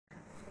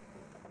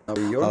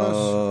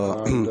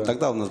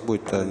Тогда у нас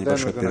будет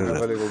небольшой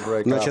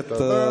перерыв. Значит,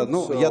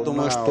 ну, я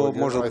думаю, что,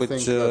 может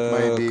быть,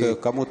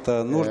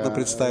 кому-то нужно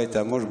представить,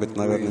 а может быть,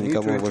 наверное,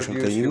 никому, в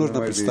общем-то, и не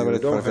нужно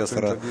представлять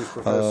профессора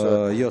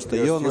Josta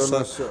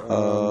Jonasa,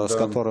 с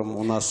которым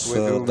у нас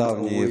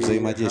давние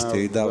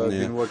взаимодействия и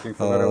давняя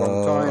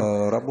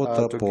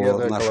работа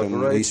по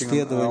нашим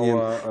исследованиям.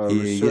 И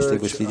если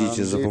вы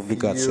следите за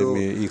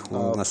публикациями, их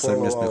у нас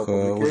совместных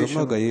уже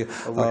много. И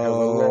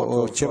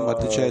чем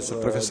отличается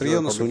профессор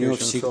Йонас, у него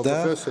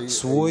всегда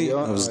свой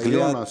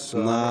взгляд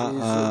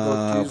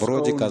на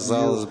вроде,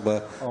 казалось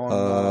бы,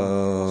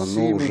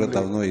 ну, уже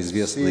давно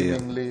известные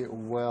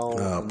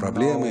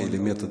проблемы или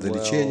методы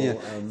лечения.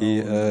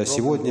 И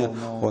сегодня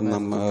он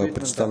нам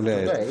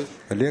представляет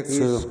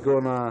лекцию,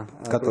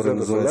 которая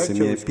называется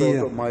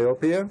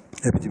 «Миопия,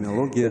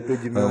 эпидемиология,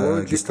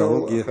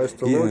 гистология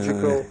и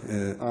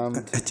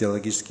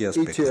этиологические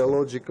аспекты».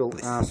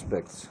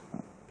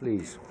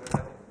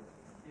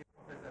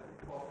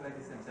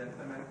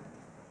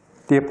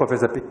 Dear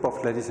Professor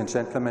Bigboff, ladies and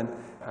gentlemen,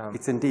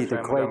 it's indeed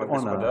a great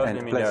honor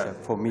and pleasure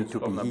for me to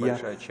be here,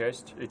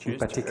 and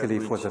particularly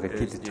for the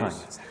repeated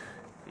times.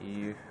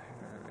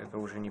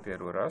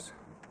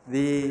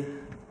 The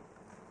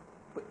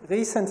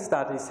recent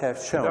studies have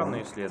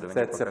shown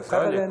that the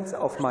prevalence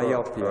of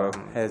myopia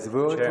has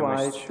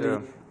worldwide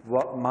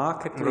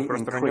markedly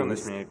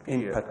increased,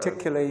 in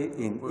particularly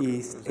in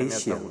East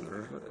Asia,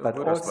 but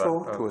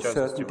also to a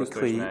certain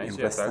degree in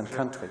Western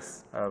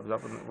countries.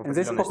 In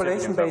this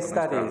population-based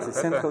study, the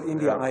Central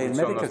India Eye and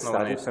Medical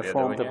Study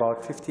performed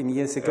about 15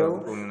 years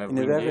ago in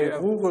a very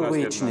rural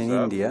region in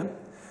India,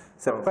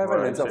 the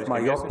prevalence of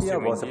myopia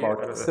was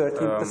about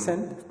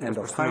 13% and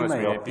of high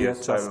myopia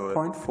just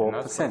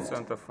 0.4%.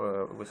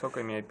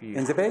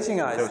 In the Beijing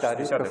Eye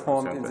study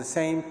performed in the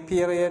same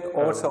period,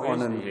 also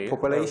on a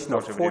population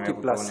of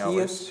 40+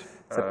 years,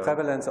 the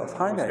prevalence of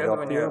high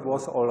myopia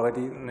was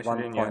already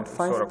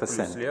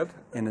 1.5%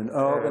 in an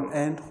urban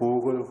and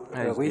rural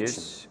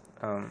region.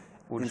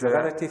 In the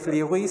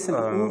relatively recent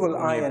rural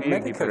eye and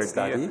medical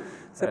study,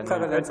 the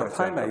prevalence of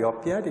high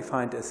myopia,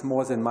 defined as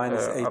more than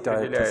 -8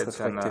 diopters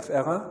refractive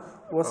error,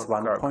 was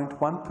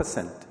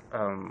 1.1%.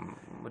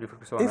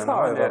 If,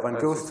 however, one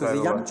goes to the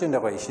young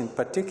generation,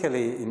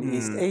 particularly in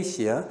East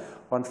Asia,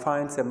 one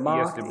finds a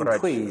marked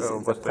increase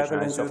in the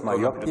prevalence of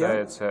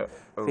myopia,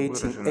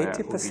 reaching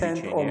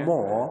 80% or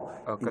more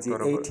in the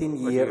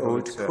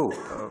 18-year-old group.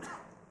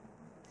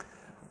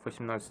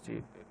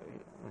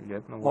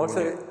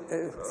 Also,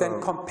 then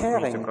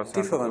comparing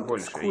different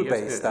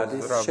school-based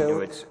studies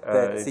showed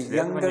that the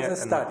younger the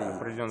study,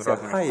 the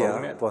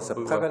higher was the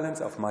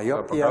prevalence of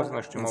myopia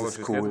in the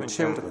school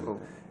children,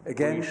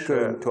 again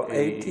going to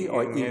 80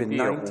 or even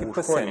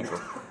 90%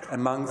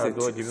 among the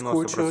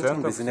school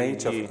children with an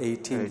age of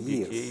 18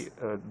 years.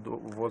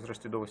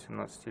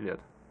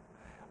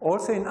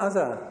 Also in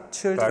other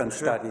children's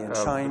studies in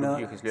China,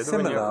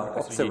 similar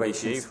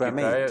observations were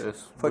made.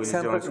 For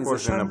example, in the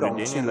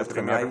Shandong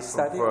Children Eye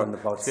study on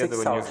about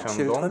 6,000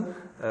 children,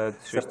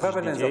 the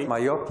prevalence of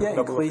myopia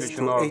increased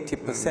to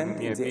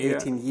 80% in the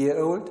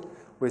 18-year-old,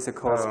 with a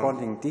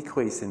corresponding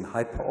decrease in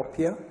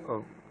hyperopia.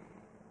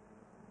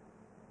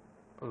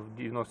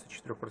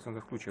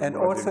 And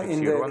also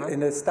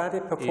in a study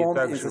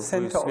performed in the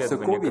center of the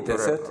Gobi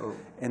Desert,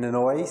 in an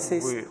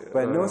oasis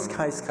where no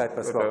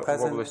skyscrapers were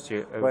present,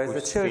 where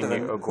the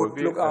children could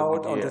look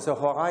out onto the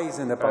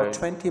horizon about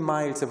 20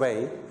 miles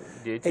away,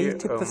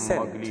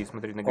 80%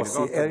 of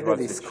the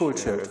elderly school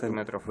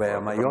children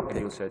were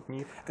myopic.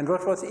 And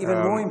what was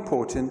even more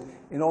important,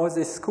 in all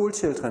these school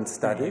children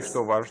studies,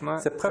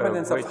 the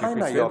prevalence of high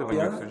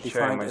myopia,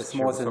 defined as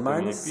more than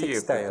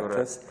 -6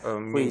 diopters,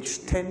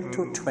 reached 10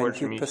 to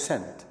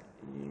 20%.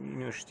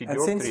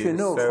 And since you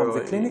know from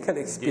the clinical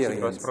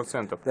experience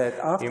that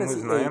after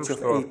the age of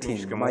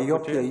 18,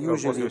 myopia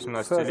usually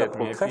further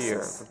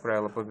progresses,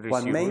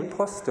 one may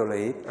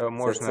postulate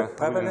that the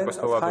prevalence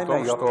of high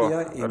myopia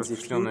in the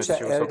future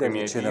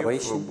elderly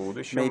generation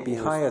may be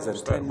higher than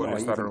 10 or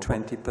even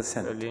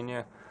 20%.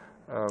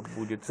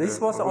 This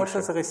was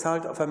also the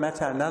result of a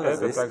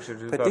meta-analysis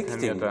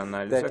predicting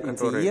that in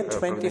the year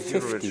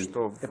 2050,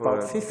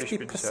 about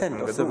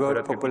 50% of the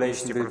world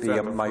population will be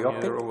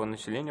myopic,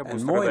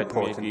 and more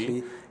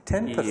importantly,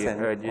 10%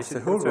 of the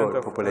whole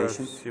world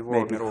population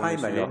may be high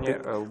myopic,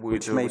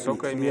 which may be a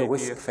clear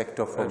risk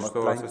factor for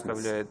blindness.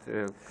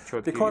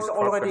 Because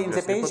already in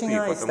the Beijing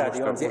Eye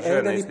study on the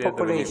elderly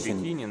population,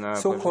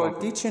 so-called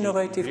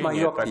degenerative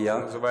myopia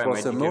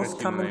was the most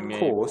common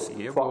cause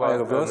for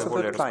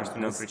irreversible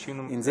blindness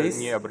in this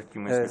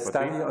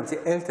study on the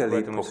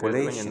elderly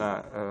population.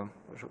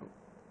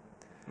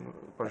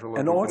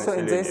 And also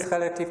in this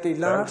relatively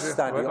large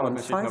study on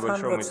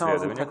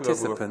 500,000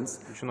 participants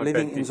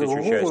living in the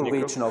rural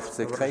region of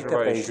the greater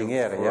Beijing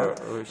area,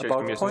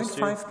 about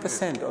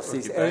 0.5% of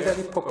this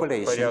elderly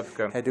population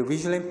had a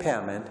visual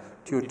impairment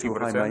due to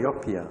high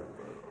myopia.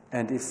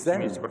 And if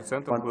then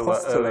one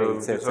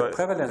postulates that the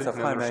prevalence of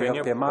high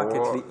myopia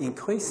markedly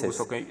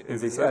increases in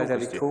this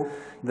elderly group,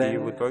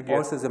 then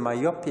also the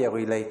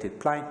myopia-related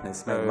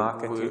blindness may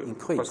markedly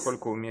increase.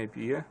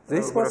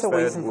 This was the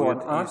reason for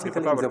an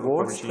article in the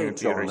Wall Street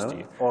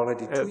Journal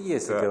already 2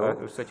 years ago,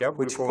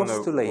 which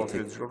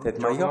postulated that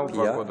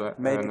myopia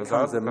may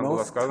become the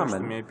most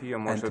common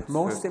and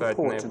most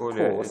important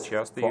cause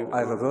for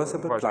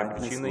irreversible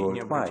blindness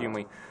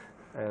worldwide,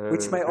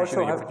 which may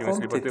also have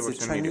prompted the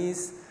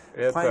Chinese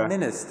Prime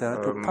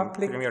Minister to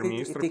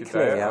publicly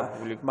declare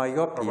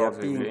myopia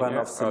being one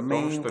of the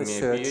main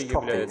research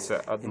topics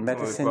in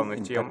medicine,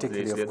 in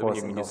particular, of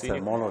course, in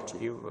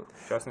ophthalmology.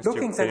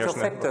 Looking at the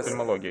factors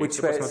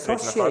which were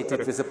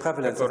associated with the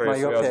prevalence of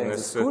myopia in the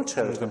school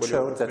children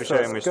showed that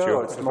first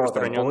girls more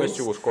than boys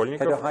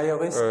had a higher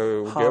risk,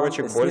 harm,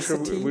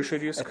 ethnicity,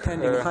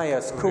 attending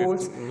higher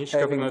schools,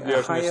 having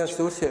a higher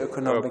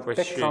socioeconomic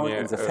background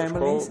in the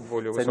families,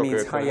 that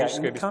means higher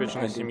income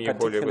and in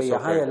particularly a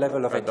higher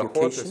level of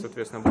education,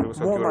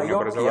 more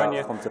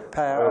myopia from the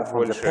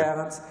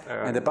parents,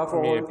 and above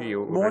all,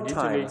 more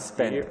time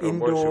spent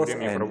indoors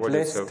and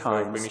less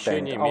time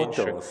spent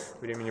outdoors.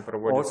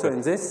 Also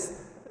in this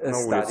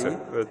study,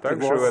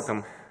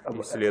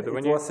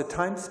 it was the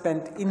time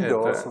spent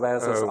indoors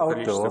versus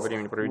outdoors,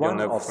 one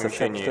of the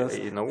factors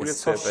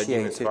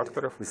associated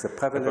with the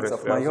prevalence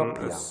of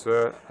myopia.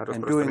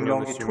 And doing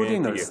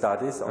longitudinal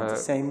studies on the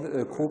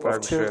same group of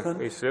children,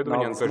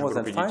 now with more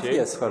than 5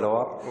 years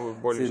follow-up,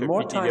 the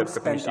more time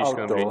spent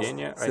outdoors,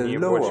 the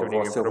lower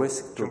was the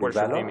risk to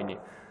develop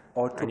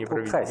or to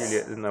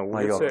progress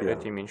myopia.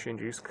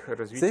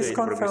 This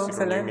confirms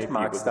a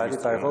landmark study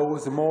by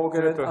Rose,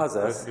 Morgan and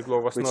others,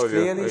 which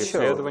clearly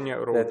showed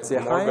that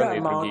the higher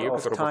amount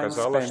of time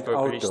spent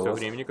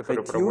outdoors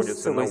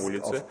reduced the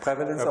risk of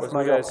prevalence of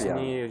myopia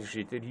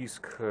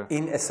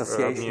in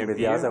association with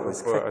the other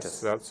risk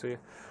factors.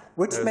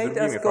 Which made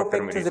us go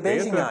back to the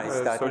Beijing Eye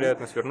study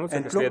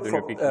and look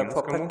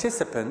for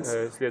participants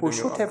who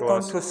should have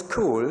gone to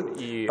school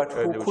but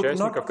who could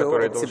not go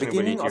at the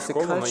beginning of the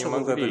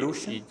Cultural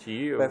Revolution,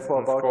 where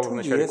for about 2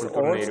 years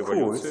all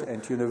schools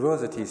and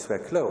universities were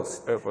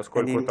closed.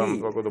 And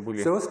indeed,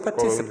 those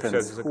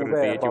participants who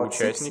were about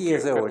 6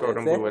 years old at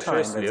that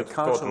time when the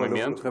Cultural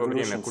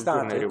Revolution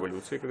started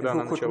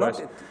and who could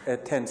not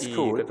attend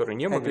school had a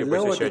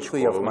lower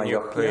degree of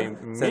myopia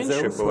than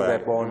those who were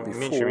born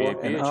before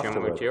and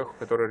afterward.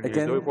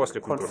 Again,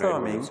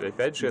 confirming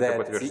that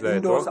the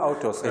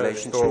indoors-outdoors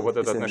relationship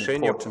is an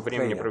important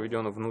player.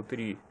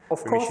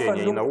 Of course,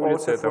 one looked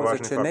also for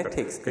the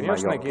genetics in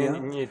myopia.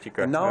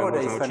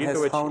 Nowadays, one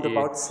has found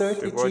about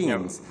 30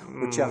 genes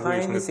which are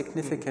highly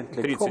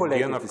significantly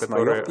correlated with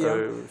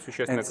myopia,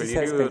 and this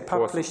has been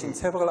published in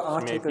several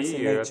articles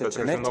in Nature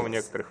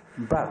Genetics.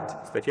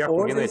 But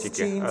all these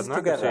genes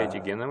together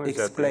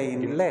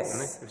explain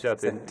less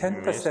than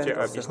 10%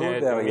 of the whole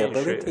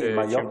variability in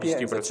myopia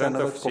in the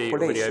general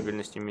population. So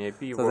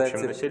that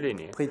the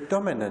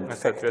predominant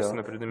factor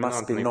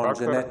must be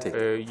non-genetic,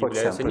 for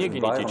example,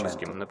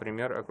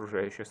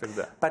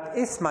 environmental. But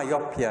is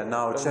myopia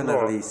now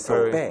generally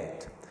so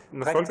bad?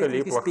 Насколько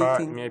ли плоха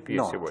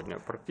миопия сегодня?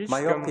 В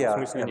практическом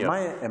смысле нет.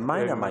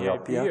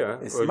 Миопия,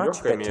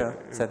 легкая миопия,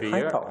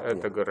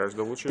 это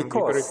гораздо лучше, чем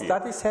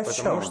гиперопия.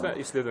 Потому что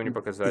исследования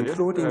показали,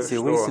 что,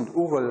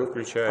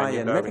 включая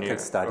недавние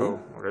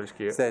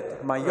уральские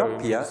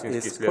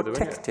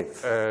медицинские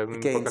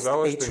исследования,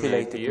 показалось, что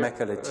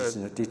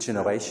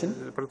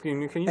миопия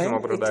механизм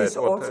обладает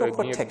от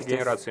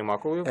дегенерации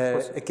макулы по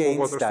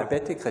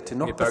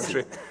возрасту и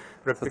также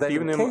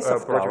перспективным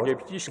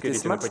противодиабетической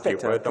ретинопатии,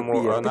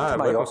 поэтому она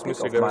в этом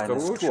смысле гораздо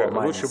лучше.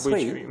 Лучше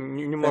быть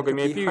немного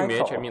миопию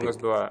иметь,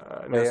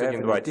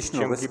 -1,2,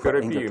 чем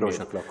гиперопию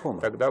иметь.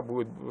 Тогда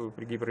будет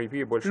при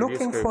гиперопии больше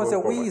риска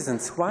глаукомы. Если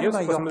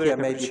посмотреть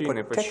на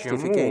причины, почему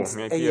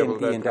миопия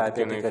обладает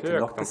перспективным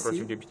эффектом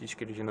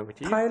противодиабетической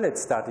ретинопатии,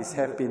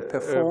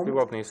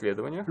 пилотные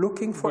исследования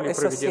были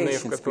проведены,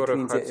 в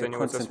которых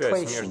оценивается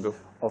связь между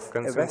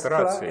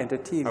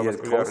концентрацией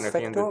аваскулярных и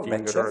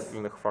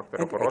эндотелиальных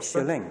факторов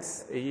роста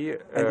и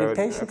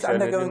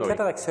undergoing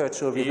cataract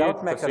surgery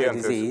without macular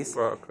disease,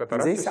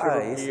 these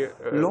eyes,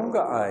 longer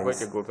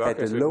eyes,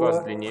 at a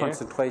lower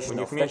concentration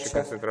of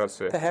factor,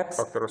 perhaps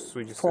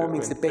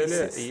forming the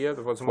basis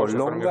for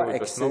longer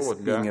axis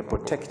being a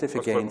protective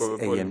against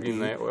AMD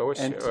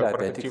and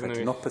diabetic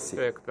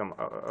retinopathy.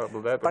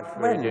 But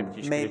when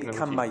may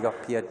become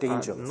myopia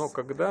dangerous?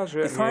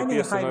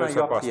 Defining high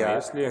myopia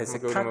as a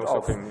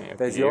cut-off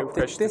where the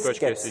optic disc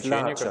gets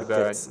larger,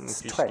 gets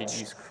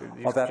stretched,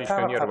 or where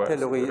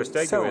parapapillary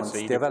zones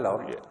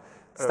develop.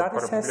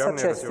 Studies have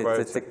suggested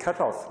that the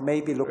cutoff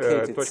may be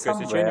located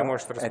somewhere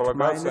at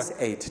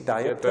 -8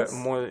 diopters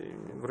or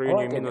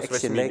an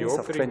axial length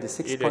of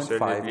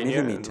 26.5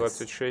 millimeters.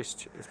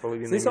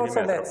 This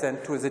also led then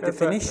to the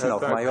definition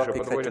of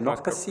myopic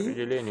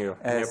retinopathy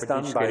as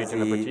done by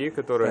the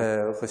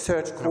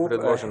research group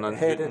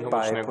headed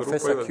by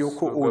Professor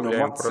Uno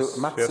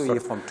Matsui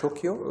from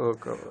Tokyo,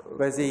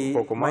 where the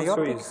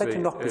myopic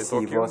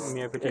retinopathy was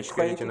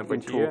equated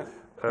into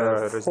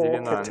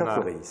разделена на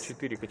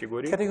 4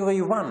 категории.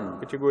 Категория 1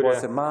 – это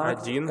выраженная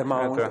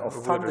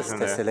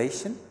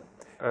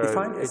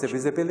defined as the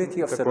visibility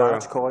of the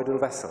large choroidal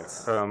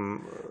vessels.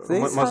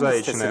 This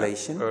fundus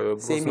tessellation,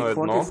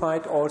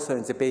 semi-quantified also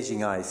in the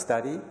Beijing eye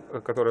study,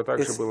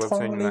 is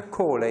strongly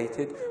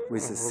correlated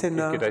with the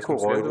thinner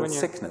choroidal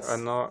thickness.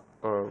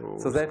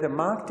 So that a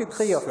marked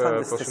degree of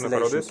fundus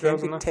tessellation can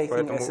be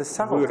taken as a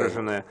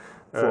surrogate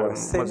for a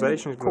thin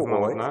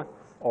choroid,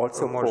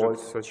 also called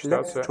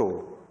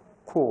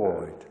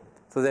leptochoroid.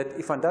 So that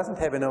if one doesn't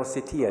have an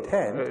OCT at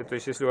hand, то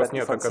есть, если у вас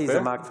нет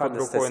АКТ под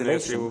рукой, но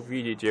если вы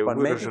видите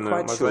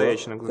выраженное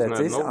мозаичное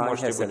глазное дно, вы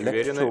можете быть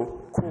уверены,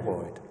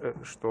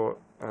 что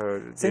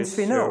здесь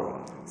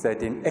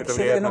это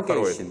влияет на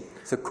choroid.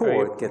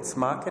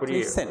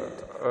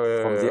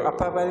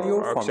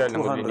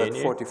 Аксиальном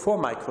удлинении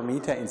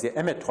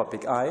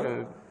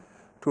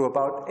to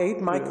about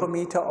 8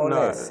 micrometer or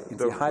less in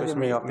the highly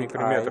myopic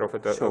eye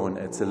shown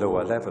at the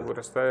lower level.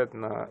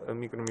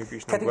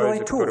 Category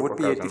 2 would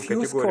be a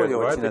diffuse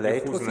chorioretinal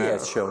atrophy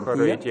as shown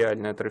here.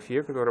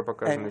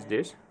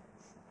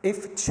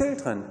 If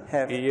children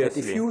have a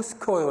diffuse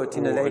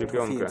chorioretinal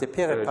atrophy in the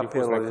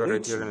peripapillary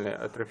region,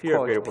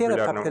 called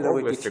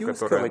peripapillary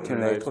diffuse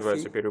chorioretinal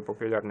atrophy,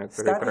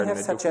 studies have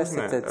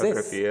suggested that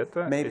this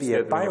may be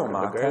a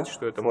biomarker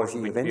for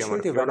the eventual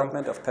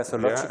development of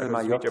pathological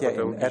myopia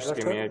in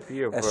adulthood,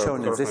 as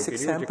shown in this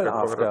example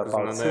after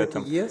about 30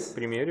 years,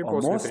 or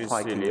more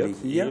strikingly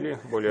here,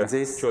 in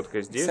these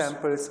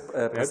samples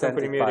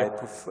presented by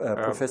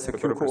Professor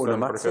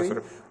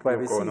Onomatsui, where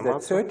we see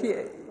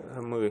that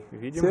мы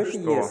видим,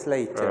 что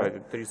 30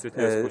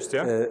 лет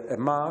спустя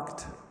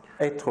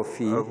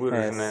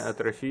выраженная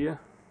атрофия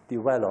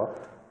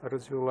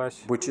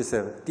развилась, which is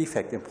a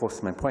defect in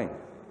postman brain.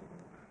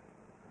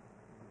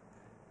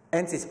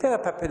 And this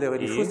peripapillary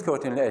diffuse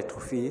choroidal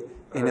atrophy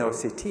in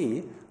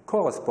OCT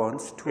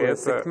corresponds to a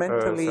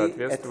segmentally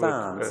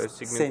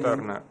advanced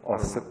thinning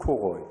of the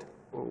choroid.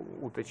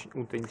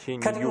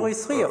 Category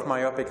 3 of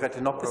myopic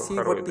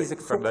retinopathy would be the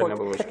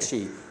so-called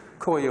patchy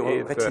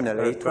chorioretinal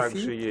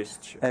atrophy,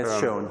 as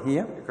shown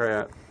here,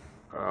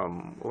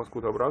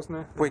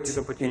 which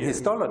in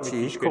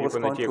histology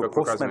correspond to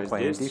postman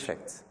brain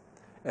defects.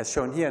 As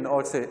shown here and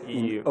also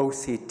in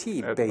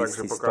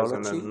OCT-based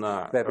histology,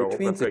 where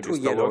between the two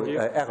yellow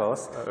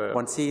arrows,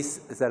 one sees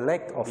the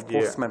lack of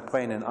postman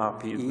brain and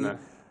RPE,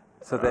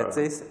 so that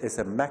this is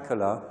a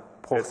macular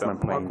postman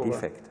brain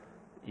defect.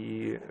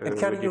 And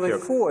category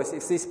 4 is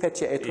if these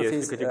patchy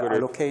atrophies are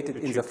located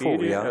in the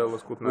fovea,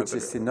 which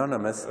is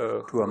synonymous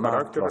to a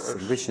marked loss in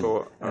vision.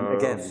 And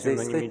again,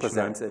 this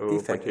represents a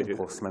defect in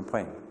postman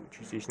brain.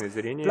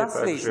 Plus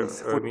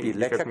lesions would be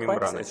lacquer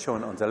cracks, as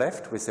shown on the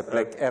left, with the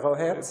black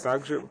arrowheads,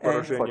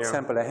 and, for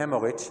example, a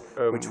hemorrhage,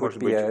 which would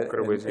be an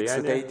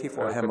exudative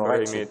or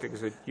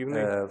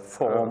hemorrhagic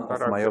form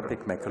of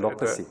myopic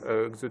maculopathy.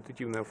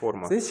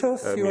 This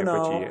shows you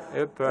now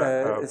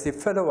the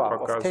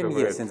follow-up of 10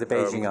 years in the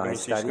Beijing eye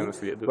study,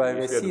 where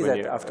we see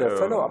that after a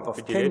follow-up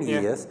of 10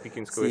 years, the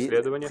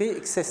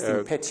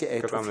pre-existing patchy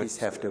atrophies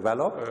have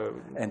developed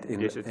and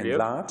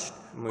enlarged,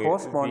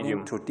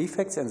 corresponding to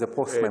defects in the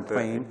postman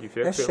brain,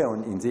 as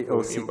shown in the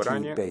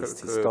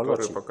OCT-based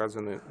histology.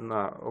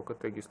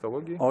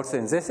 Also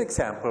in this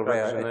example,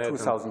 where in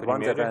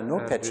 2001 there were no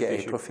patchy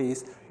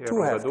atrophies,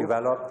 two have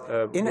developed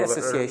in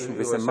association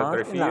with a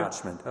marked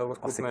enlargement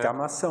of the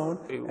gamma zone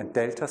and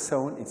delta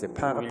zone in the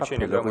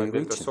parapapillary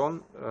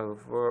region.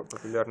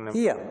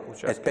 Here,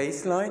 at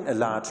baseline, a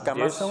large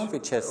gamma zone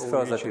which has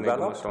further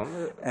developed,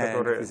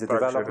 and with the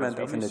development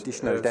of an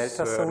additional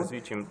delta zone,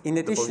 in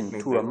addition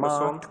to a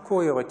marked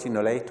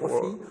chorioretinal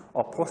atrophy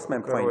or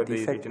postman brain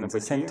defect in the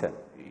center.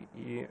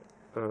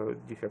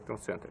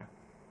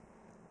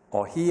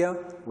 Or here,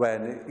 where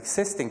an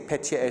existing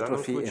patchy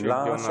atrophy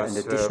enlarged and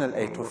additional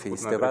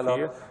atrophies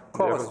develop,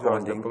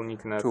 corresponding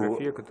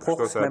to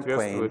postman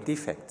brain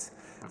defects.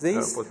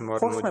 These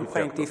postman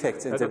brain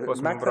defects in the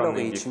macular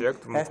region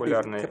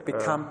have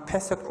become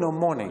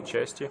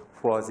pathognomonic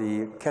for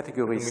the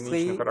categories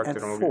 3 and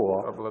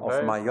 4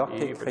 of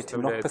myopic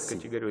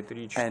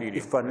retinopathy. And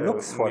if one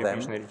looks for them,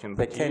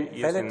 they can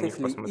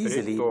relatively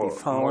easily be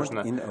found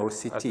in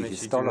OCT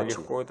histology.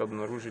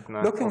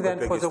 Looking then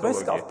for the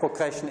risk of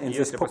progression in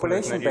this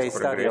population-based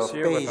study of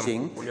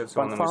Beijing,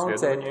 one found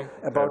that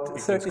about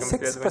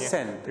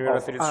 36%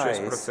 of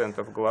eyes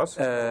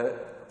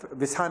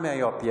with high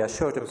myopia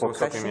showed a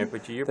progression, that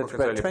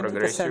were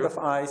 20% of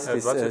eyes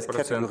with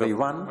category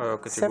 1,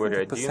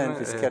 70%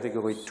 with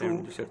category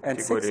 2, and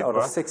 6 out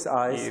of 6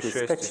 eyes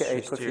with patchy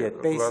atrophy at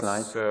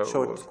baseline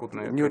showed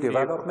new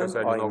development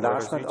or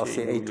enlargement of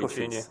the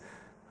atrophies.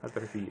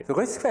 The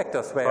risk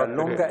factors were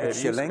longer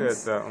axial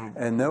length,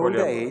 an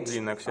older age,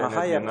 a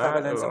higher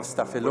prevalence of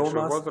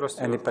staphylomas,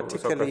 and in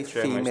particularly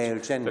female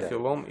gender.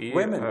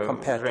 Women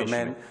compared to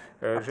men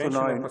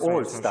Женщины по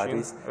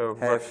сравнению с мужчин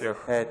во всех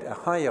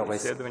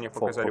исследованиях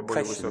показали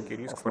более высокий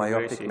риск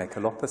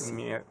прогрессии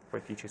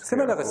миопатической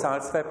Similar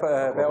results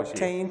were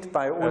obtained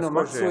by Uno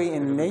Matsui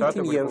in an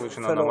 18-year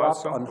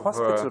follow-up on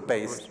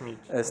hospital-based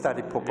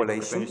study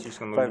population,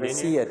 where we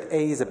see at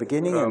A the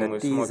beginning and at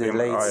D the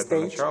late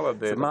stage,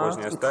 the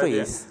marked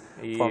increase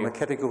from a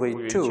category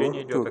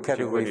 2 to a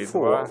category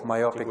 4 of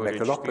myopic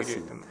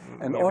maculopathy.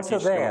 And also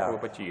there,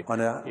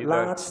 on a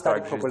large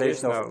study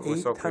population of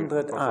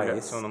 800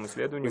 eyes,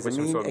 with a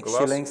mean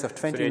axial length of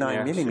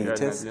 29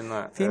 millimeters,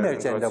 female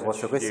gender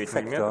was a risk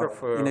factor,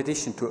 in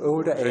addition to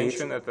older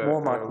age,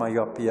 more marked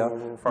myopia,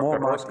 more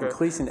marked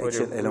increase in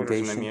axial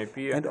elongation,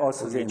 and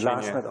also the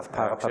enlargement of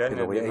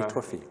parapapillary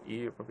atrophy.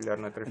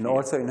 And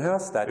also in her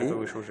study,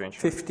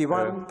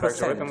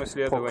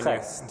 51%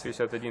 progressed,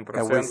 with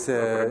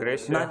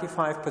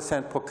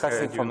 95%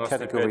 progressing from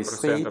category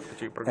 3,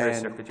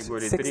 and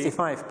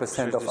 65%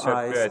 of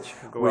eyes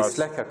with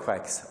lacquer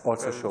cracks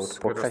also showed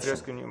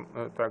progression.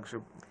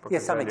 Here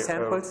are some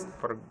examples.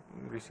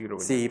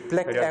 The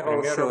black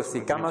arrow shows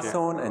the gamma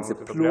zone and the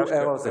blue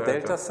arrow the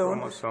delta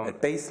zone.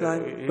 At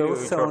baseline,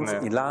 both zones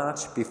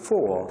enlarged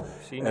before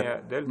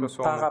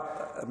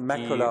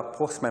paramacular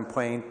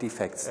postmembrane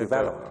defects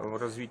developed.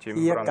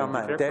 Here,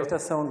 gamma and delta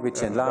zone,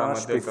 which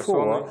enlarged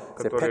before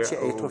the patchy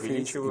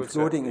atrophies,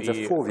 including in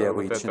the fovea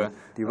region,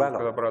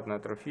 developed.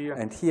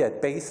 And here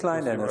at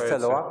baseline and a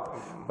follow-up,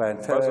 when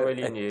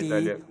at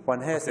D,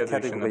 one has a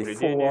category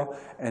 4,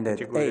 and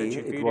at A,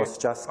 it was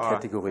just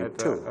category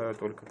 2.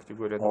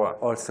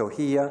 Also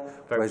here,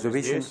 where the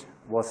vision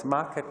was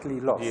markedly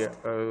lost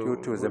due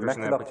to the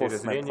macular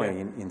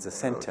postmembrane in the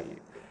center.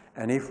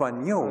 And if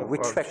one knew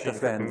which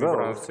factors were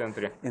involved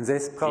in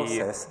this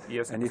process,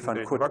 and if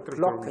one could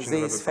block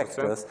these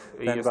factors,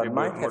 then one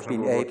might have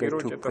been able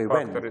to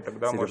prevent the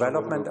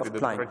development of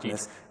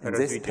blindness in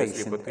this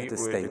patient at the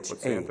stage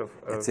A,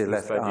 at the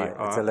left eye,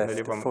 at the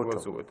left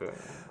photo.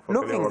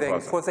 Looking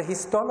then for the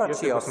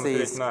histology of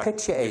these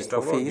patchy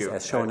atrophies,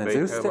 as shown in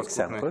those two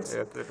examples,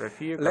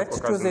 led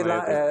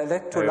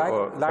to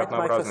light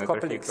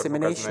microscopic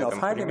examination of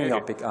highly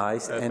myopic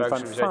eyes, and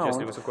one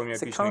found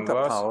the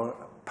counterpart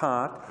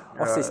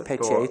of these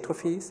patchy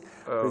atrophies,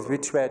 with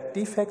which were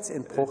defects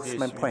in Bruch's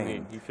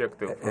membrane,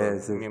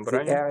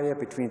 the area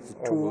between the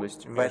two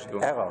red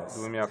arrows,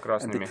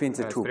 and between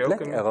the two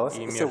black arrows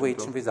is a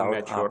region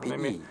without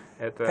RPE.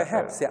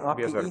 Perhaps the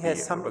RPE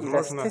has some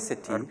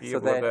elasticity, so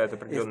that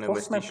if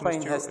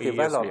postmembrane has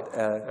developed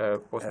a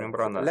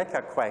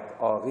lacquer crack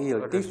or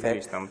real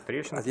defect,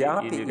 the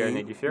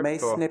RPE may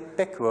snip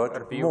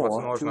backward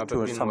more due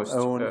to some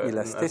own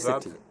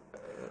elasticity.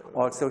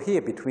 Also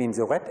here, between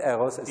the red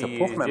arrows is a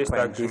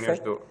postmembrane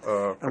defect,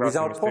 and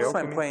without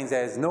postmembrane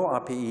there is no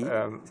RPE,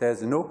 there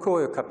is no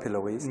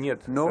choriocapillaries,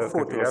 no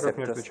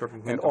photoreceptors,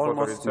 and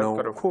almost no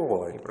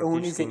choroid.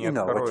 Only the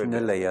inner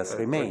retinal layers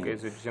remain.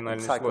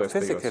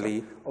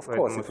 Psychophysically, of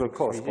course, it will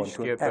correspond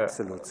to an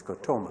absolute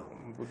scotoma.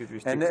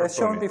 And as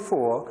shown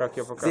before,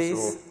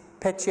 these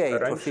patchy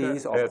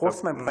atrophies or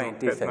postmembrane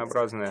defects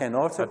can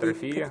also be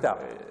picked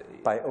up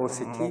by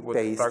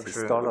OCT-based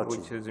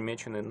histology.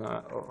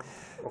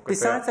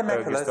 Besides the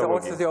macula,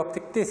 also the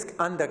optic disc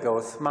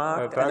undergoes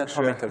marked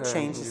anatomical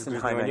changes in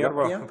high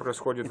myopia,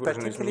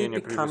 particularly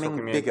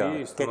becoming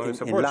bigger, getting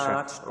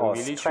enlarged or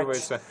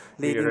stretched,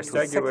 leading to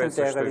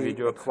secondarily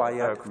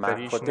acquired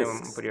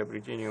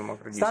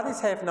macrodiscs. Studies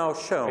have now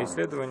shown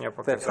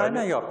that high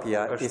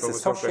myopia is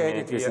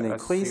associated with an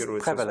increased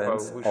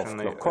prevalence of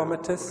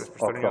glaucomatous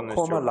or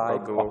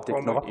glaucoma-like optic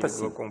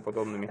neuropathy,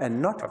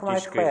 and not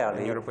quite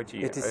rarely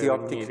it is the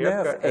optic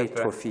nerve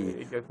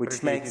atrophy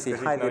which makes the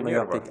highly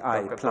myopic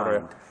eye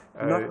blind,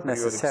 not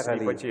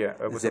necessarily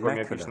the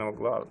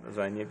macula.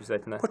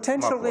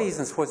 Potential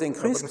reasons for the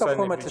increased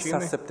glaucomatous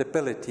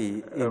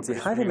susceptibility in the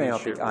highly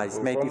myopic eyes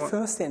may be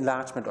first the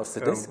enlargement of the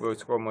disc,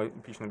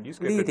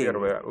 leading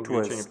to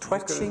a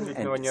stretching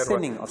and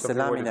thinning of the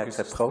lamina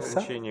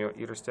creposa,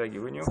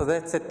 so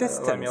that the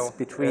distance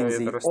between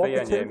the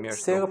orbital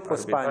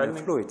cerebrospinal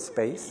fluid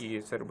space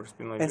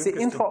and the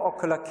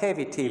intraocular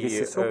cavity with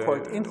the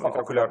so-called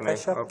intraocular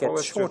pressure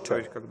gets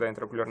shorter.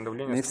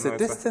 And if the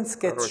distance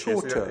gets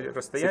shorter,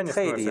 the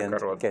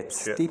gradient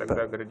gets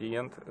steeper.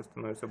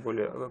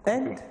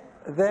 And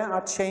there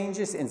are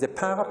changes in the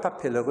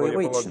parapapillary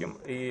region.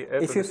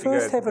 If you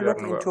first have a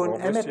look into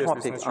an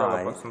anatomic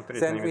eye,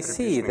 then we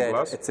see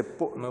that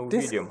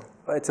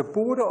at the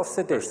border of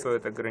the disc,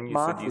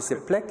 marked with the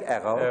black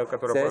arrow,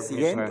 there's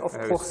the end of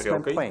Bruch's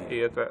membrane.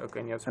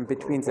 And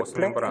between the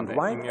black and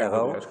white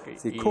arrow,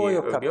 the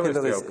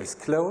choriocapillaris is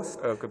closed.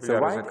 The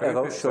white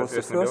arrow shows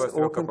the first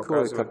open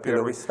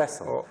choriocapillaris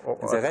vessel,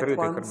 and the red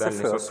one the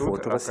first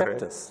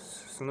photoreceptors.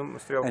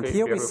 And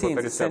here we see in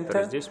the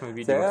center,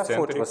 there are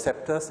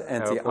photoreceptors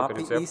and the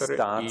RPE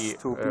starts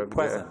to be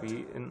present.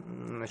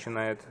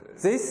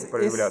 This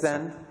is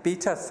then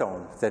beta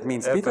zone. That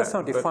means beta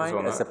zone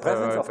defined as the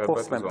presence of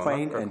postmembrane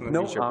plane and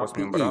no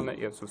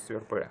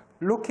RPE.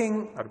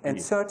 Looking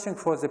and searching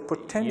for the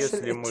potential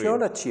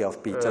etiology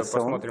of beta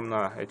zone,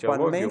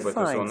 one may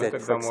find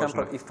that, for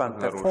example, if one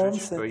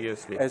performs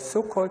a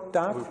so-called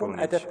darkroom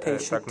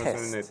adaptation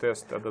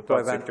test,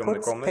 where one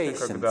puts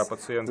patients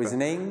with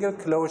an angle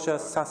closure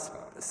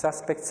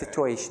suspect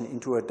situation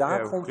into a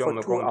dark room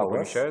for 2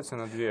 hours,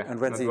 and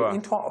when the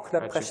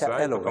intraocular pressure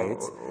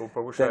elevates,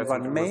 then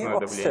one may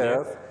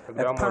observe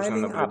a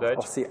piling up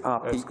of the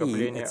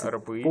RPE at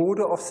the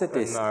border of the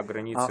disc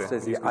after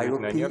the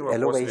IOP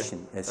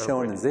elevation, as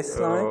shown in this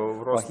line,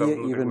 or here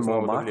even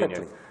more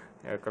markedly.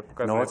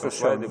 And also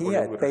shown here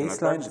at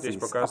baseline,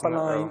 this upper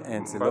line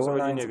and the lower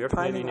line, the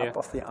piling up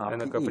of the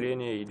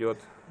RPE.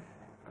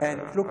 And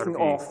looking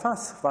en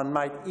face, one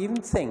might even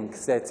think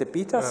that the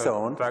beta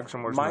zone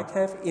might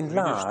have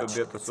enlarged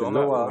the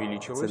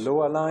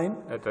lower line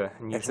at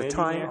the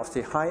time of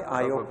the high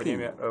IOP,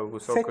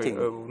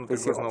 fitting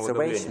with the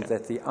observation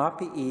that the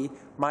RPE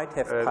might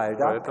have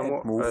piled up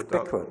and moved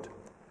backward.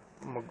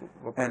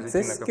 And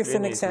this gives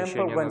an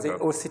example when the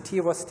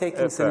OCT was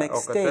taken the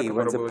next day,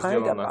 when the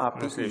piled-up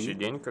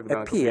RPE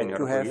appeared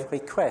to have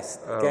regressed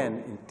again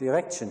in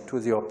direction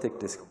to the optic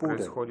disc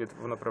border.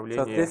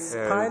 So this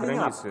piling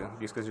up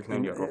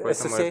in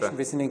association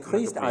with an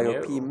increased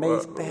IOP may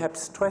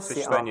perhaps stress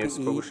the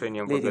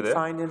RPE, leading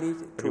finally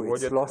to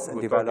its loss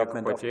and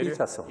development of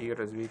beta zone.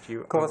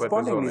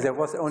 Correspondingly, there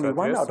was only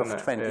 1 out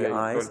of 20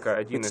 eyes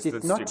which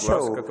did not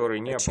show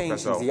a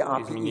change in the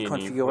RPE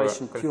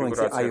configuration during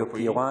the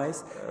IOP rise,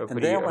 and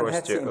there one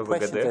had the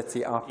impression that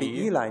the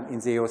RPE line in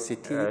the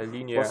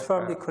OCT was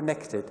firmly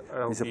connected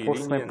with the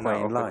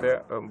postmembrane line.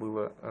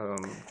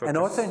 And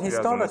also in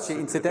histology,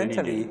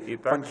 incidentally,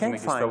 one can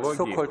find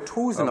so-called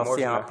drusen of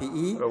the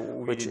RPE,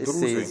 which is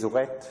the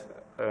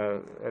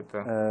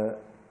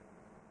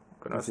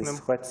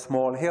this red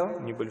small hill,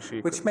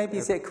 which may be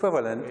the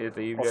equivalent of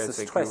the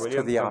stress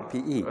to the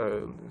RPE.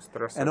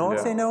 And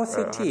also in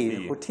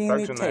OCT,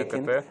 routinely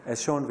taken, as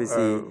shown with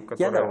the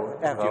yellow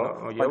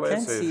arrow, one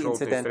can see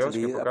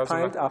incidentally a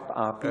piled up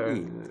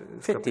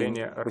RPE, fitting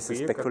with the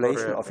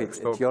speculation of its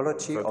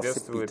etiology of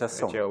the beta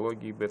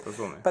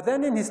zone. But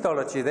then in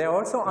histology, there are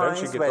also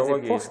eyes where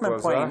the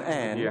postmembrane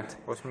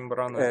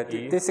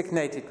end,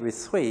 designated with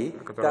 3,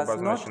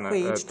 does not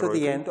reach to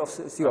the end of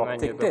the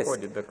optic disc,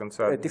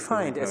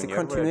 defined as a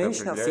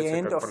continuation of the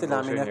end of the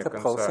lamina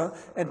caprosa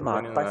and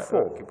marked by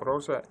 4.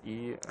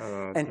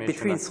 And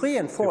between 3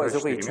 and 4 is a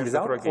region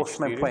without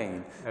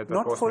postmembrane,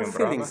 not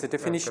fulfilling the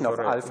definition of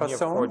alpha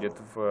zone,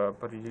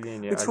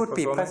 which would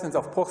be presence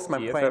of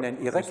postmembrane and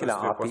irregular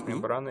RPE,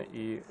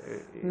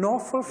 nor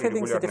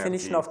fulfilling the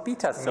definition of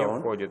beta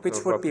zone,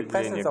 which would be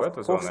presence of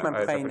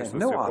postmembrane and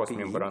no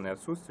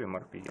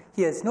RPE.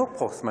 Here is no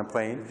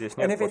postmembrane,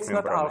 and if it's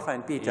not alpha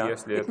and beta,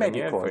 it may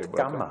be called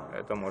gamma.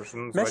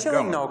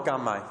 Measuring now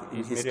gamma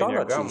in histology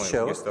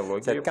shows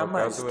that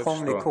gamma is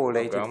strongly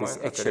correlated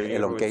with axial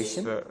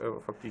elongation,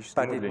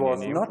 but it was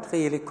not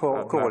really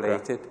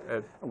correlated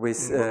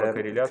with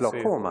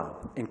glaucoma.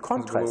 In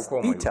contrast,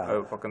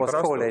 beta was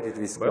correlated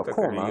with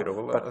glaucoma,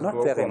 but not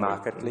very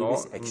markedly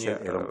with axial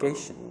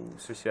elongation.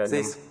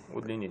 This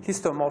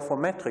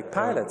histomorphometric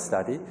pilot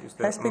study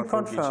has been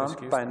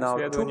confirmed by now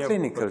 2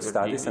 clinical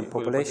studies and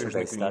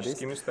population-based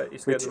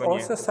studies, which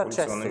also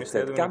suggested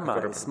that gamma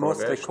is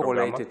mostly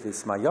correlated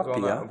with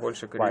myopia,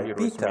 while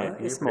beta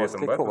is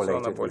mostly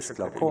correlated with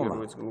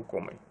glaucoma.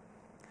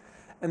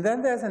 And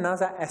then there's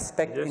another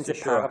aspect in the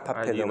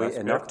parapapillary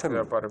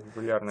anatomy.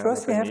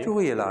 First, we have to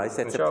realize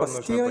that the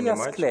posterior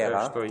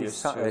sclera,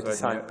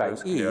 defined by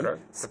E,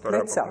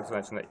 splits up.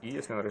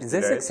 In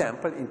this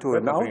example, into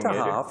an outer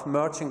half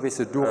merging with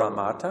the dura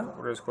mater,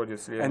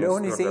 and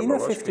only the inner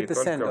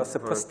 50% of the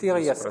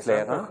posterior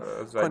sclera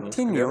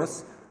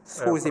continues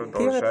through the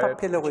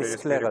peripapillary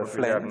scleral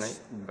flange,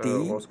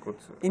 D,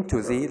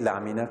 into the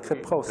lamina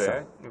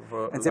criprosa.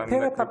 And the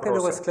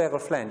peripapillary scleral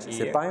flange is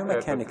a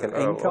biomechanical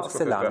anchor of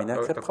the lamina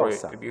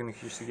criprosa.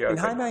 In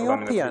high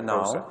myopia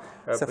now,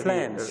 the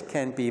flange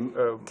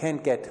can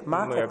get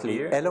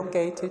markedly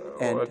elongated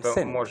and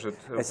thin,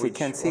 as we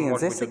can see in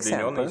this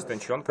example,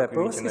 where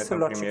both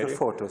histological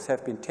photos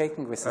have been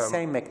taken with the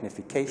same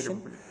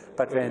magnification,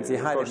 but when the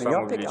highly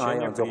myopic eye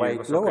on the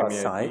right lower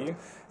side,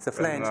 the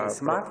flange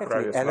is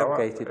markedly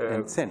elongated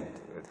and thinned.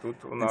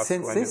 And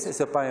since this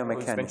is a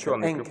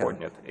biomechanical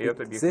anchor,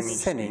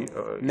 this thinning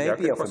may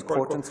be of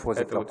importance for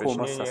the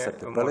glaucoma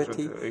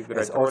susceptibility,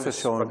 as also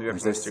shown in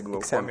this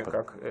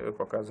example.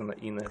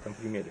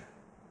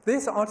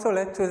 This also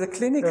led to the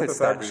clinical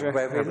study,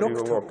 where we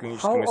looked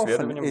how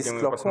often is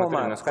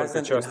glaucoma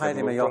present in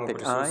highly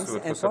myopic eyes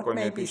and what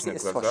may be the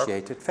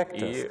associated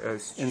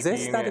factors. In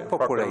this study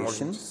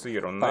population,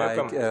 by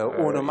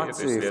Ono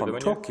Matsui from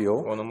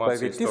Tokyo, where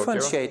we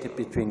differentiated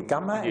between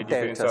gamma and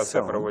delta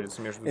zone,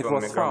 it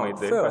was found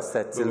first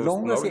that the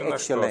longer the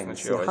axial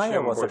length, the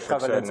higher was the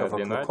prevalence of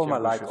a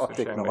glaucoma-like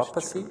optic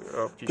neuropathy,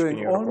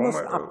 going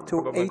almost up to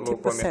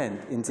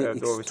 80% in the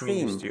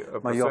extreme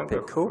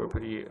myopic group.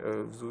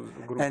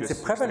 And the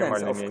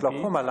prevalence of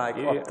glaucoma-like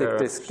optic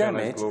disc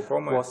damage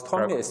was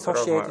strongly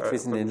associated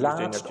with an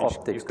enlarged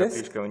optic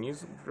disc,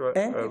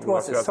 and it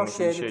was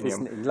associated with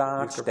an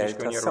enlarged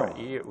delta zone.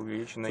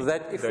 So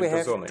that if we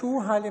have two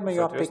highly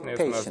myopic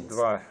patients,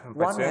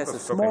 one has a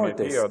small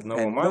disc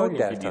and no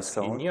delta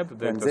zone,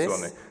 then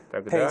this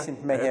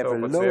patient may have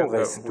a low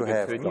risk to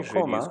have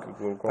glaucoma,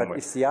 but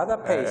if the other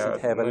patient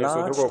have a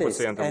large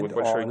disc and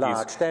or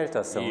large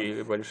delta zone,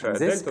 in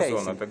this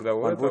patient,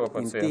 one would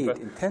indeed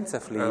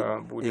intensively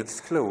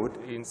exclude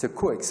the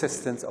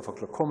coexistence of a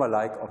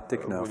glaucoma-like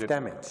optic nerve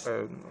damage.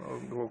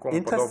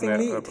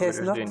 Interestingly, it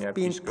has not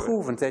been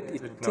proven that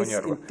it is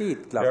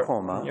indeed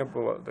glaucoma,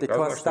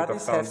 because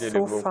studies have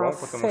so far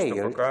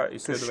failed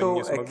to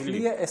show a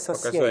clear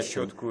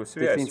association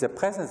between the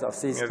presence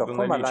of this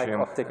glaucoma-like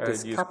optic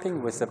disc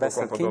coupling with the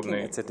vessel kinking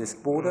at the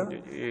disc border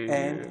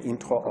and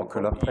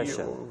intraocular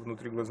pressure.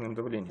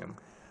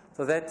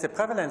 So that the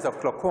prevalence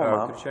of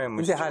glaucoma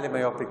in the highly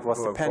myopic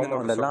was dependent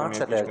on the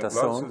larger delta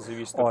zone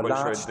or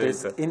large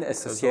disc in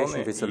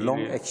association with a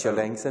long axial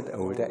length and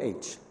older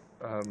age.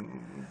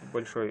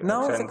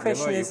 Now the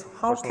question is,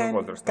 how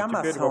can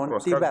gamma zone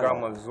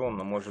develop?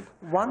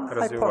 One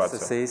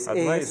hypothesis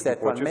is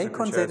that one may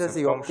consider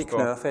the optic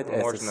nerve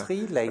as a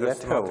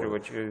three-layered hole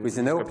with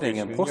an opening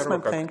in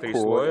postmembrane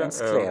core and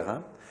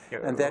sclera,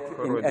 and that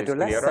in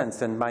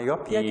adolescence, when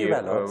myopia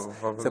develops,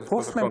 the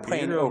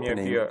postmembrane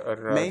opening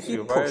may be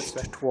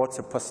pushed towards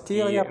the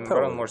posterior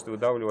pole,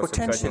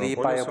 potentially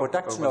by a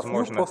production of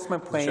new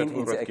postmembrane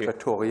in the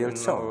equatorial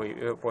zone,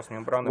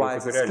 while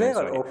the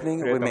scleral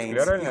opening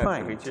remains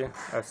behind.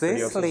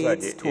 This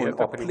leads to an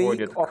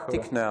oblique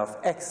optic nerve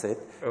exit,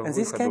 and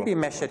this can be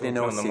measured in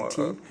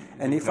OCT,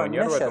 and if one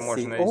measures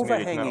the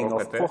overhanging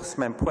of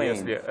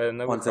postmembrane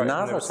on the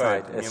nasal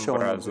side, as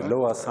shown on the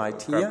lower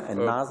side here,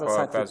 and nasal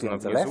side would be on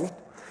the left,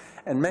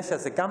 and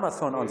measures the gamma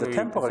zone on the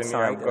temporal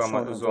side, as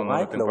shown on the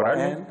right lower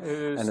end,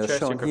 and as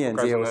shown here in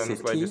the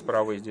OCT,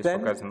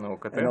 then,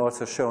 and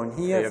also shown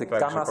here, the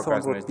gamma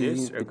zone would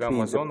be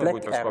between the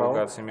black arrow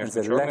and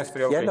the left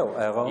yellow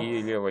arrow,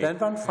 then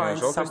one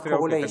finds some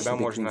correlation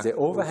between the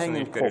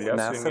overhanging probe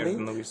nasally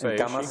and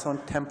gamma zone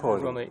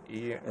temporally,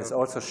 as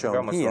also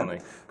shown here,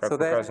 so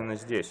that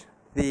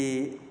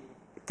the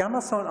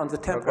gamma zone on the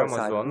temporal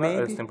side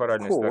may be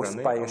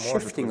caused by a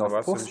shifting of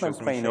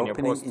postmembrane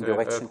opening in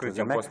direction to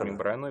the macula.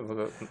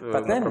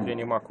 But then,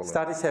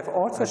 studies have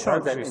also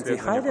shown that in the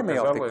highly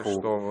myopic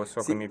group,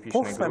 the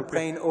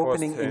postmembrane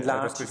opening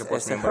enlarges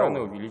as a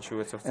whole.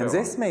 And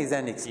this may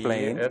then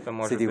explain the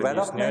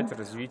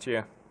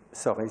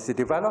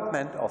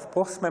development of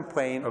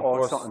postmembrane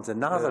also on the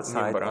nasal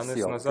side of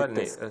the optic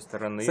disc.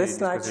 This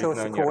slide shows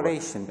the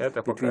correlation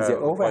between the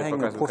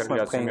overhanging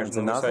postmembrane on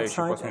the nasal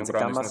side and the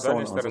gamma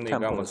zone on the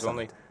temporal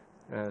side.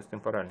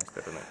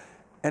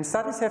 And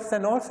studies have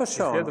then also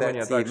shown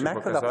that the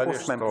macular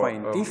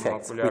postmembrane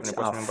defects, which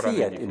are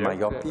feared in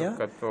myopia,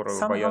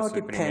 somehow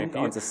depend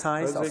on the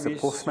size of the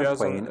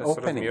postmembrane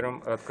opening.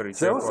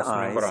 Those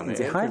eyes in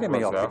the highly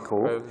myopic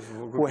group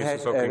who had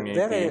a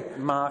very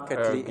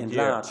markedly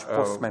enlarged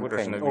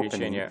postmembrane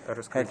opening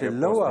had a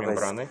lower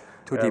risk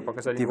to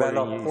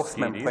develop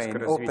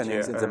postmembrane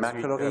openings in the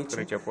macular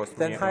region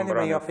than highly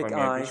myopic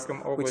eyes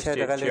which had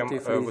a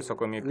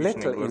relatively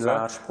little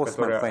enlarged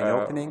postmembrane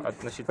opening,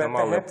 where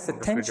perhaps the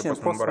tension in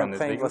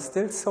postmembrane was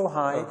still so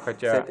high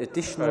that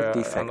additional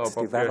defects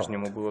developed.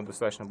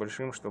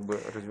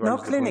 Now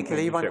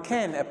clinically one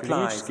can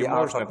apply the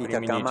alpha,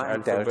 beta, gamma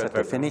and delta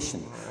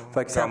definition.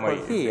 For example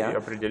here,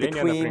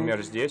 between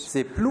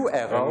the blue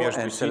arrow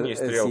and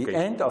the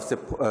end of the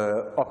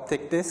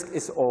optic disc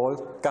is all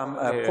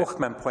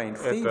postmembrane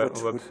free,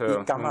 which would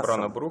be gamma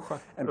zone.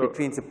 And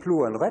between the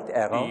blue and red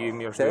arrow,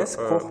 there is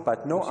Bruch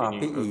but no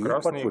RPE,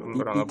 what would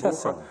be beta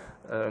zone.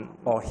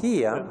 Or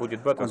here,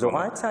 on the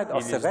right side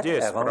of the red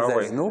arrow,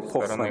 there is no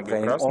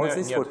postmembrane, all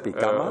this would be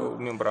gamma,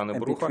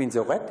 and between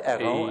the red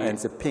arrow and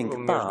the pink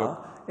bar,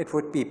 it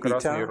would be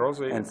beta,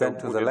 and then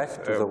to the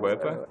left, to the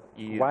white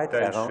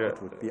arrow,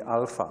 it would be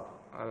alpha.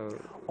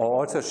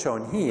 Or also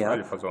shown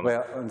here,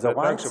 where on the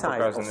right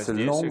side of the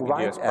long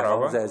white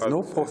arrow there is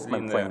no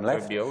postmembrane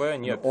left,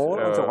 and all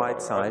on the right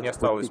side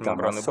would be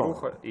gamma zone.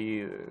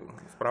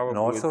 And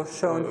also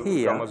shown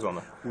here,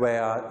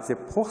 where the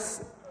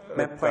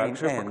postmembrane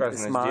end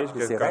is marked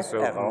with the red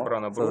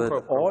arrow, so that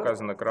all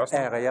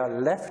area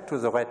left to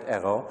the red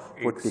arrow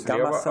would be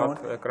gamma zone,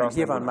 and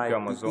here one might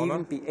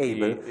even be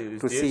able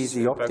to see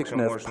the optic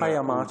nerve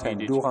pia mater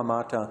and dura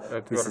mater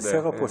with the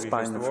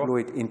cerebrospinal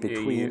fluid in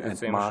between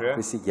and marked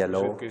with the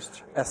yellow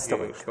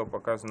asterisk.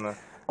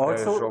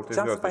 Also,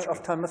 just by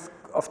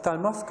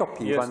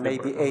ophthalmoscopy, one may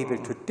be able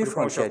to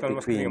differentiate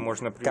between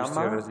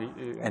gamma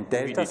and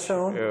delta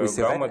zone with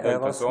the red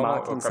arrows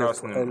marking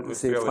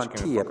the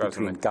frontier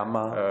between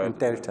gamma and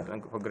delta.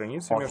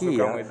 Or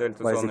here,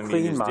 where the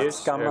green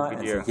marks gamma and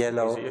the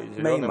yellow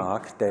may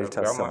mark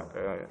delta zone.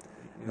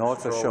 And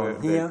also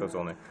shown here,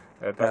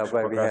 также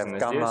показано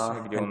здесь,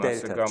 где у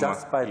нас гамма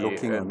и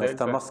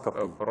дельта,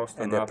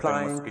 просто на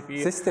офтальмоскопии,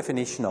 и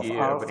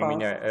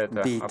применяя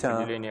это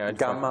определение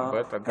альфа,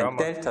 бета,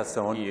 гамма и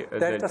дельта-зон.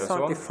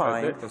 Дельта-зоны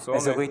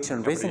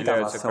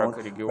определяются как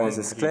регион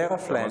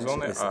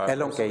амазоны, а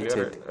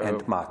склеры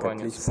в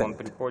плане он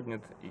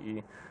приподнят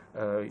и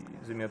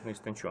заметно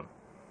истончен.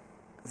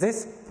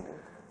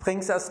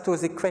 Brings us to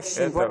the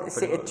question, what is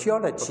the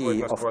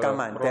etiology of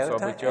gamma and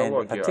delta,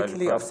 and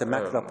particularly of the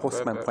macular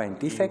postmembrane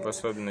defect.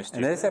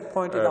 And as I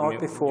pointed out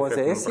before,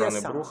 there is the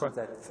assumption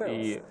that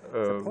first,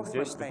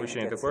 здесь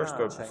допущение такое,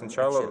 что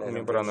сначала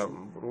мембрана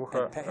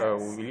бруха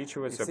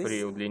увеличивается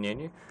при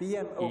удлинении,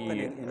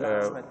 и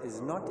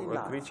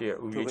открытие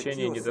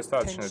увеличения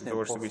недостаточно для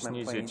того, чтобы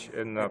снизить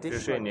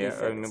напряжение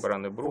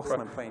мембраны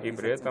бруха, и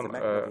при этом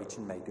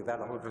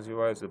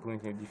развиваются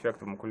дополнительные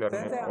дефекты в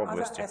макулярной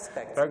области.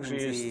 Также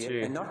есть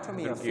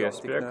другие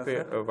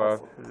аспекты в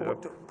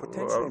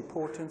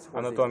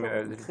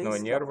анатомии зрительного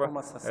нерва.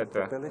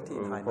 Это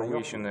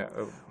повышенная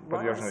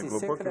подверженность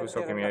глубокой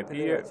высокой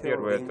миопии.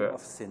 Первое — это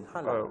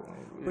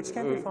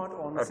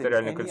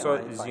артериальное кольцо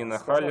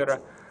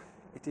Зина-Халлера,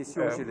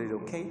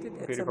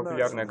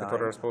 перипапиллярное,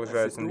 которое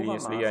располагается на линии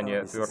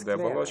слияния твердой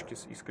оболочки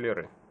и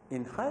склеры.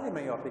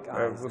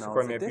 В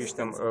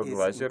высокомиопичном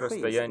глазе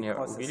расстояние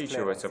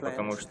увеличивается,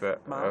 потому что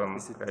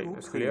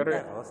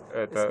склеры —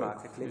 это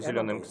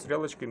зелеными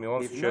стрелочками,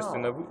 он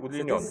существенно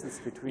удлинен.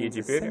 И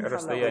теперь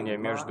расстояние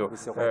между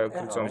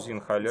кольцом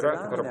Зин-Халлера,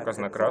 которое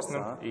показано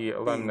красным, и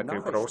ламина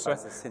Крипроуса,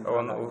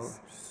 он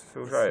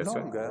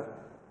сужается.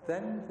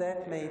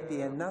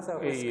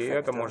 И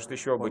это может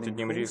еще быть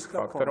одним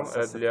риск-фактором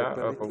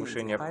для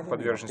повышения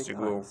подверженности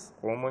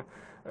глаукомы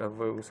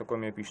в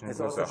высокомиопичных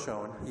глазах.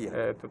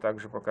 Это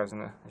также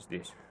показано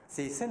здесь.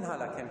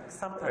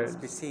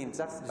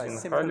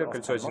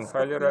 Кольцо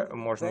Зин-Халлера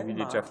можно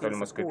видеть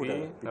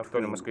офтальмоскопией.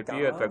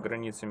 Офтальмоскопия — это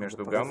граница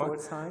между гамма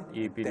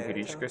и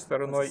периферической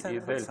стороной, и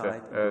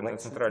дельта на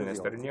центральной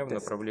стороне в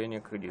направлении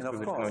к диску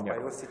зрительного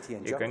нерва.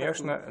 И,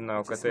 конечно, на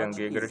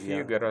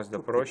ОКТ-ангиографии гораздо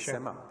проще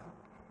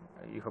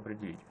их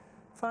определить.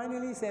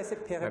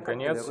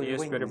 Наконец,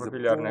 есть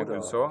перипапиллярное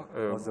кольцо,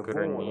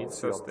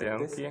 граница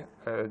стенки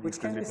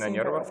диска зрительного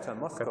нерва,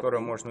 которое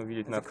можно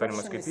увидеть на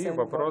офтальмоскопии.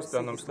 Вопрос в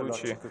данном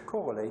случае,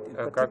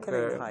 как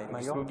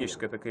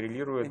гистологически это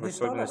коррелирует, в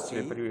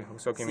особенности при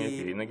высокой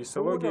миопии. На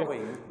гистологии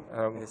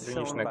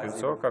граничное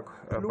кольцо, как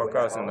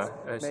показано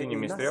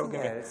синими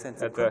стрелками,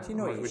 это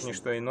может быть не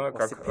что иное,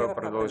 как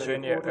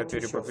продолжение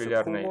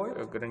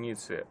перипапиллярной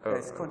границы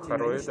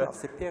хороида,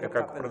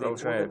 как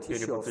продолжение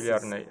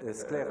перипапиллярной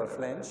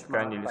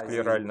ткани или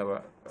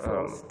склерального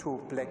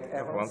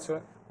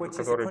фланца,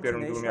 который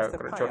первыми двумя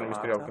черными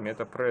стрелками —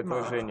 это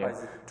продолжение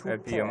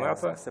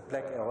PMF,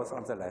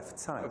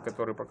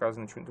 который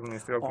показан двумя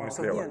стрелками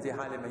слева.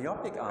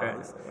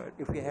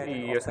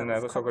 И если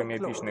на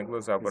высокомиопичные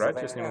глаза брать,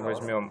 если мы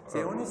возьмем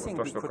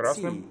то, что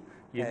красным,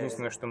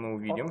 единственное, что мы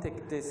увидим,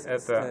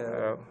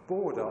 это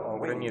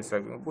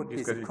граница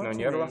диска зрительного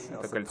нерва,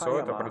 это кольцо,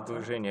 это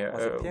продолжение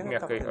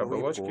мягкой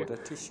оболочки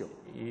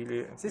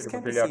или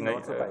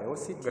перипапиллярной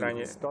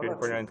грани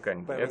перипапиллярной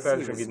ткани. Это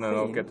также видно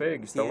на ЛКТ и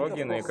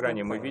гистологии. На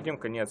экране мы видим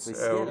конец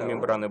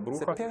мембраны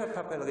бруха,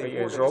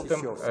 и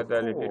желтым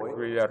далее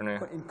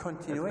перипапиллярная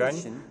ткань,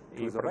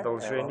 и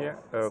продолжение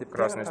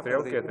красной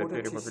стрелки — это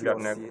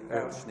перипапиллярная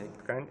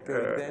ткань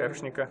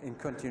Эршника,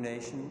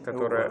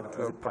 которая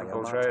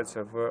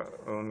продолжается в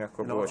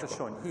мягкую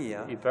оболочку.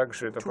 И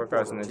также это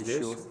показано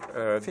здесь,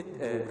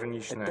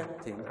 двухграничная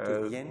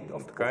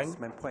ткань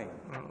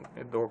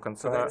до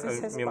конца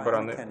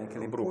мембраны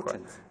бруха.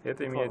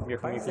 Это имеет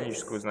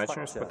механическую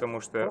значимость, потому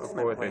что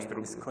по этой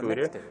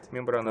структуре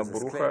мембрана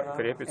бруха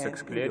крепится к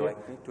склере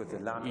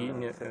и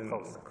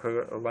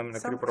к ламина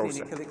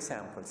Крипроуса.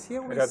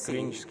 Ряд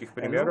клинических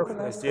примеров.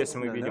 Здесь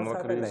мы видим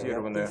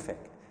локализированный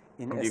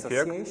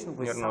дефект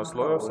нервного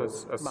слоя в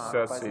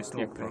ассоциации с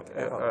некоторыми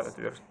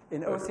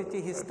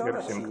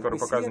отверстиями, которые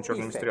показаны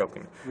черными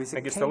стрелками.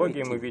 На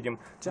гистологии мы видим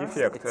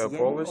дефект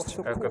полость,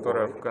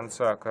 которая в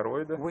конце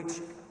короида,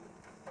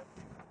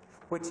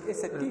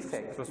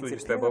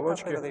 сосудистой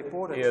оболочки,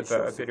 и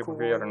это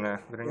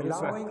перипапиллярная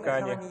граница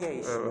ткани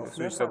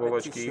сосудистой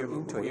оболочки, и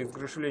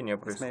изгрышление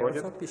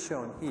происходит,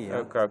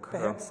 как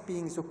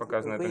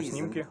показано на этом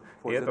снимке,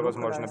 и это,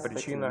 возможно,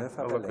 причина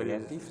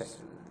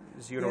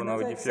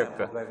локализированного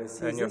дефекта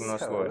нервного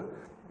слоя.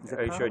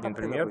 Еще один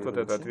пример, вот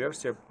это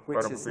отверстие,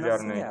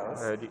 парапапиллярная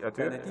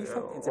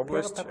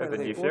область, это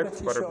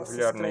дефект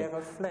парапапиллярной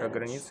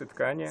границы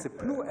ткани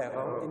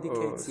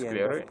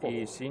склеры,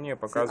 и синяя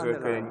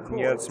показывает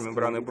конец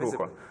мембраны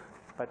бруха.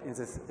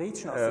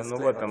 Но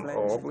в этом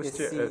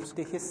области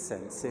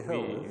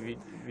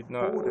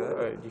видна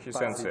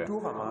дехисценция.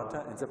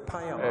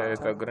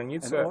 Это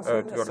граница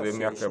твердой и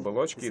мягкой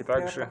оболочки, и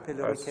также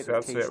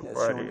ассоциация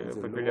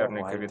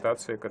папиллярной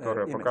кавитации,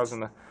 которая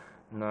показана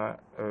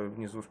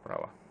внизу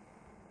справа.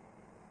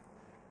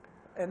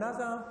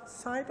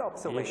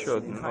 Еще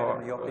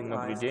одно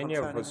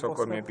наблюдение в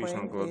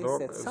высокомиопичном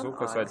глазу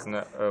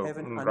касательно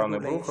мембраны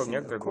бруха. В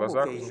некоторых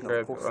глазах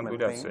возникает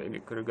андуляция или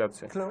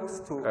коррегация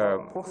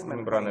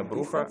мембраны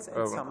бруха,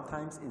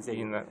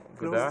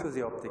 иногда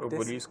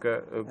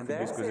близко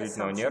к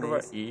зрительного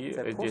нерва, и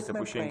здесь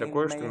допущение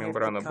такое, что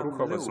мембрана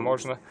бруха,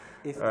 возможно,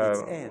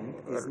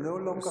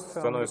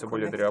 становится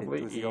более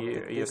дряблой,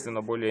 и если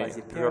она более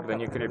твердо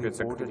не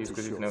крепится к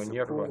диску зрительного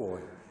нерва,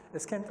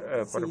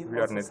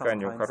 парапапиллярной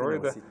тканью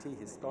хороида,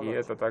 и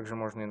это также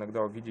можно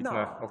иногда увидеть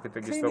на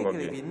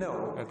окулогистологии.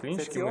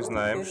 Клинически мы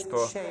знаем,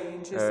 что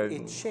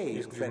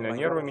диск зрительного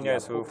нерва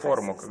меняет свою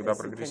форму, когда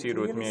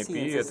прогрессирует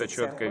миопия, это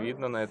четко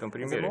видно на этом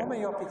примере.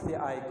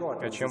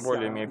 Чем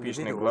более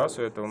миопичный глаз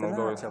у этого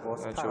молодого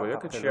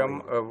человека,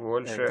 чем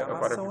больше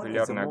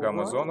парапапиллярная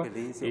гамма-зона,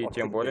 и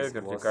тем более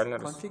вертикальная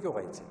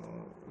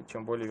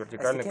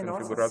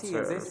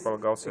конфигурация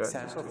располагался диск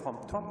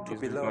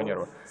зрительного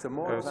нерва.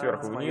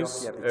 Сверху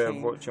вниз,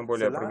 чем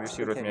более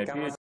прогрессирует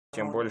миопия,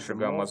 тем больше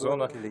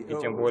гамма-зона и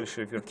тем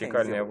больше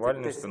вертикальной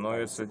овальной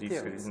становится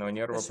диск зрительного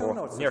нерва по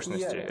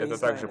внешности. Это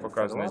также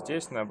показано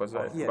здесь, на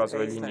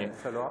базовой линии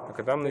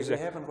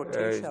катамнезе.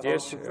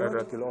 Здесь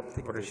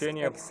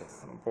вращение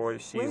по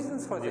оси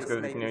диска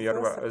зрительного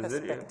нерва.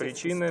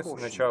 Причины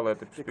сначала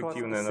это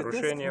перспективное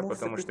нарушение,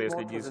 потому что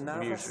если диск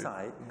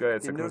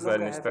двигается к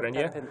назальной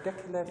стороне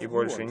и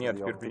больше нет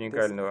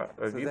перпендикульного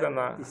вида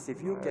на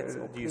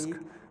диск,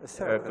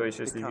 то есть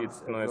если вид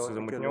становится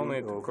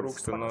замутненный, то круг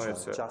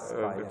становится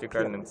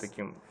вертикальной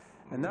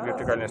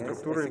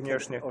структурой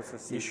внешне.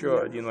 Еще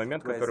один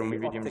момент, который мы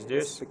видим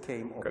здесь,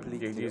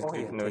 где диск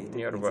зрительного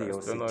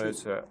нерва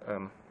становится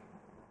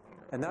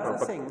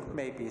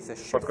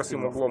под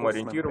косым углом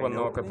ориентирован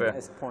на ОКТ,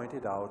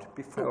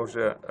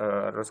 уже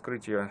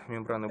раскрытие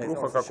мембраны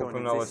бруха, как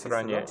упоминалось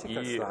ранее,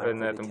 и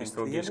на этом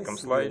гистологическом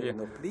слайде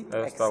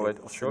стало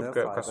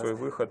четко косой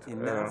выход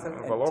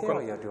волокон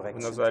в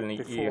назальный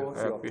и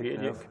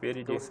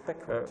спереди,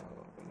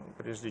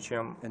 прежде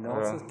чем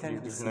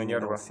диск зрительного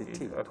нерва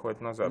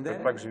отходит назад.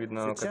 Это также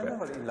видно на ОКТ.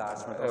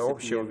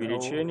 Общее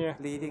увеличение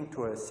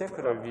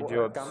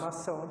ведет к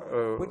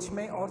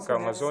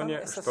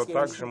гамма-зоне, что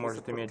также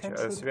может иметь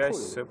связь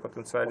с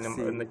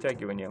потенциальным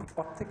натягиванием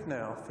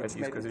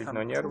диска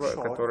зрительного нерва,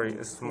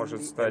 который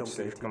сможет стать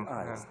слишком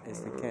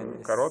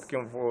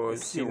коротким в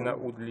сильно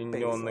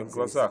удлиненных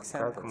глазах,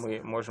 как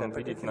мы можем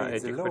видеть на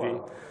этих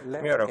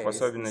примерах. В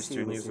особенности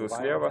внизу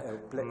слева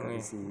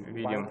мы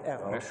видим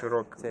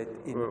широкую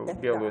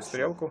белую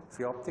стрелку,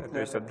 то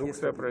есть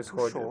аддукция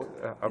происходит,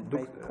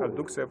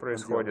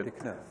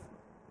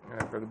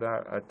 когда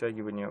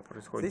оттягивание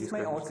происходит диска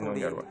зрительного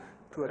нерва.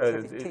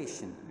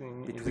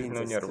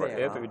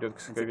 Это ведет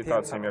к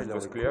кавитации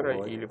между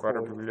склерой или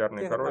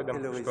парапапиллярной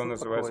короидом, что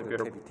называется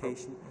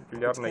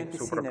парапапиллярной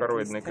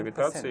супракороидной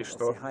кавитацией,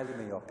 что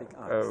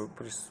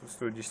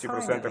присутствует в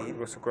 10%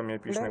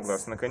 высокомиопичных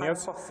глаз.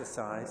 Наконец,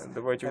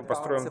 давайте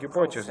построим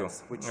гипотезу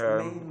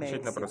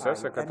относительно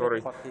процесса,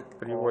 который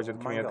приводит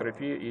к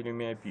миотропии или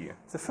миопии.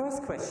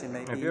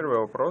 Первый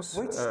вопрос: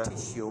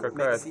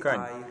 какая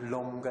ткань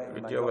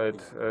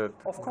делает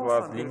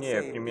глаз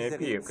длиннее при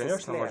миопии?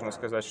 Конечно, можно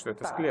сказать, что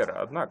это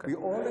склера. Однако,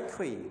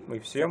 мы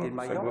всем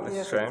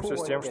соглашаемся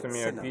с тем, что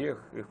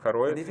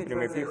при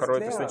миопии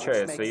хороид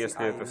истончается.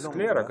 Если это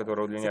склера,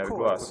 которая удлиняет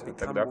глаз,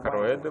 тогда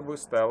хороида бы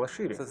стала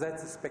шире.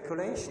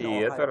 И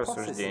это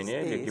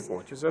рассуждение или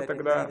гипотеза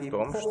тогда в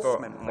том, что,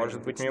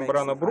 может быть,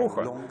 мембрана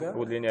бруха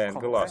удлиняет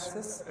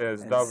глаз,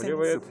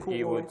 сдавливает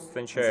и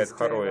истончает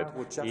хороид,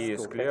 и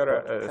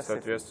склера,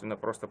 соответственно,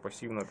 просто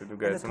пассивно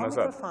передвигается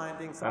назад.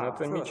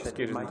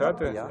 Анатомические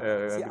результаты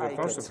говорят о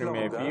том, что при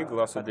миопии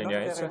глаз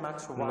удлиняется,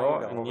 но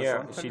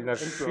не сильно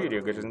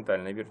шире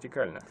горизонтально и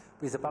вертикально.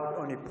 И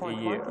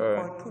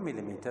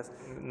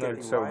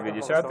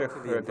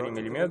 0,2-3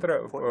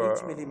 миллиметра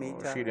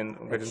шире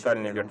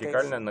горизонтально и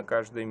вертикально на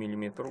каждый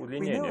миллиметр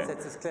удлинения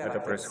это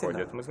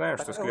происходит. Мы знаем,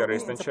 что склера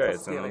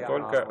истончается, но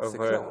только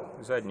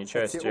в задней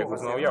части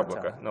глазного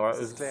яблока,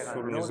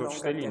 внизу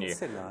зубчатой линии,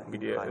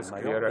 где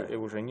склера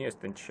уже не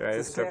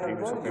истончается при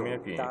высокой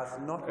миопии.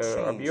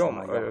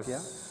 Объем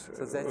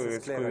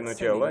половины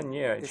тела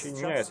не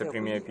меняется при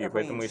миопии,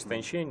 поэтому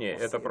истончение —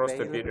 это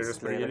просто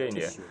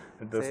перераспределение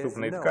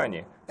доступной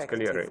ткани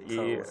склеры,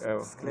 и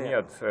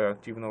нет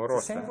активного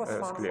роста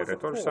склеры.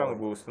 То же самое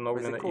было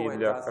установлено и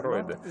для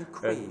хороида.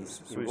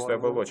 Судистая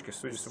оболочка.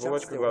 Судистая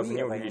оболочка глаза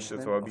не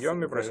увеличивается в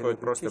объеме, происходит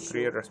просто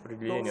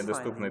перераспределение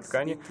доступной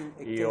ткани,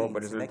 и оба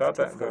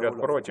результата говорят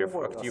против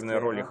активной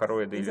роли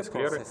хороида или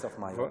склеры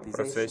в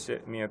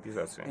процессе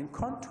миопизации.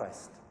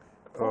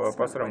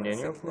 По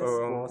сравнению,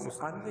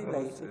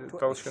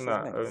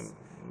 толщина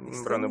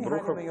мембраны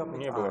бруха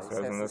не была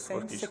связана с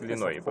фактической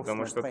длиной,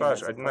 потому что та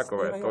же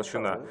одинаковая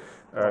толщина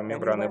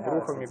мембраны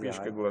бруха в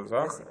миопических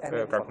глазах,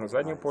 как на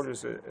заднем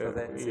полюсе,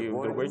 и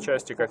в другой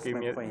части, как и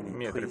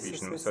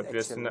миотропичном.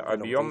 Соответственно,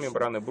 объем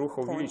мембраны бруха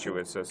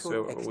увеличивается с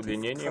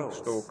удлинением,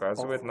 что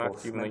указывает на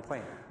активный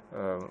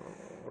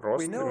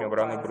рост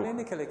мембраны бруха.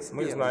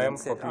 Мы знаем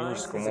по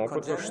клиническому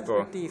опыту,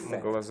 что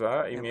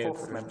глаза имеют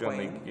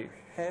врожденный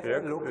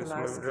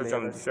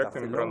дефект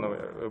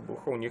мембранного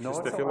бруха, у них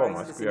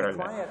стафилома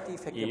склеральная.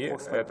 И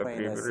это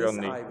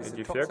приобретенный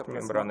дефект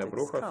мембраны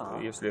бруха,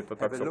 если это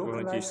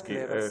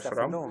таксоплазматический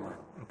шрам,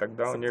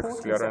 тогда у них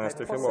склеральная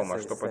стафилома,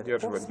 что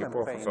поддерживает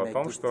гипофизу о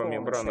том, что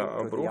мембрана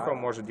бруха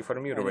может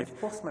деформировать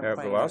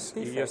глаз,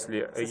 и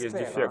если есть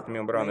дефект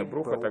мембраны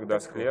бруха, тогда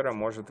склера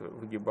может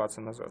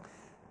выгибаться назад.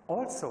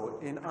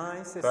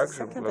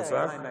 Также в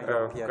глазах,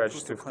 в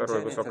качестве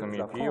второй высокой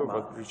миопии,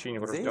 по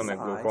причине врожденной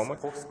глаукомы,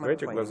 в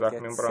этих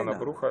глазах мембрана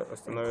бруха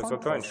становится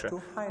тоньше,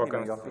 по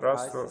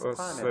контрасту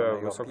с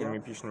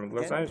высокомиопичными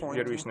глазами,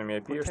 первичной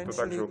миопией, что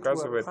также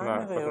указывает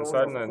на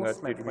потенциальную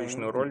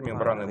первичную роль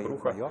мембраны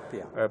бруха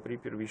при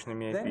первичной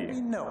миопии.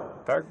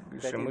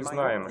 Также мы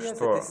знаем,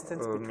 что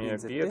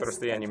миопия — это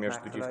расстояние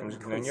между диском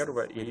зрительного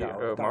нерва и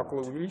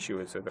макулой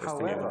увеличивается, это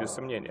расстояние, без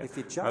сомнения.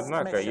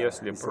 Однако,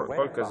 если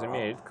только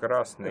заменить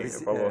красный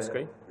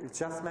полоской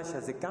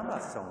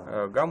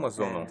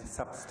гамма-зону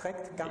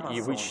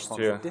и вычесть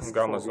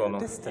гамма-зону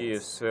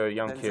из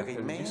ямки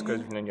диска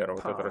зрительного нерва,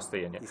 вот это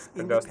расстояние,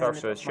 тогда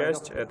оставшаяся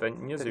часть, это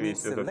не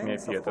зависит от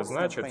миопии. Это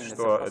значит,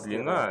 что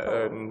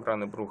длина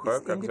мембраны бруха,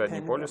 как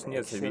задний полюс,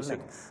 не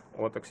зависит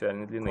от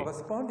аксиальной длины.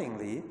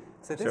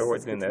 Всего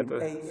длины, это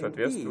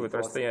соответствует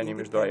расстоянию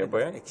между А и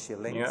Б,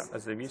 не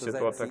зависит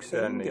от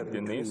аксиальной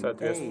длины,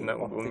 соответственно,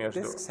 угол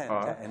между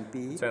А,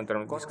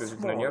 центром диска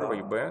зрительного нерва,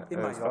 и Б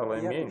стало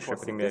меньше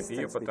при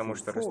миопии, потому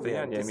что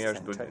расстояние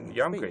между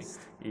ямкой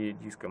и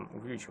диском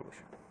увеличилось.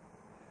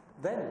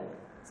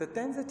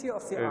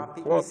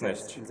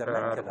 Плотность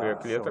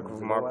РП-клеток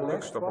в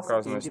макуле, что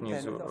показано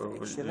снизу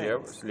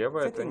слева,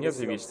 это не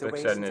зависит от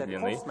аксиальной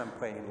длины,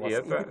 и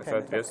это,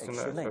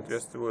 соответственно,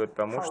 соответствует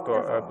тому,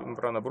 что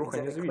мембрана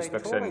бруха не зависит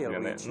от аксиальной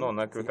длины, но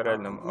на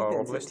экваториальном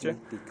области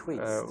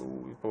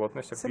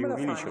плотность РП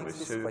увеличилась.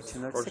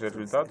 Схожие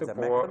результаты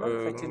по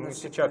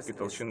сетчатке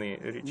толщины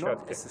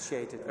ретчатки.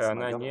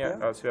 Она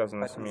не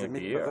связана с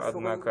миопией,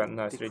 однако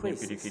на средней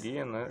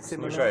периферии она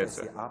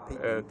снижается.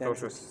 То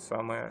же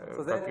самое,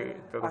 как и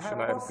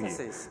толщина РП.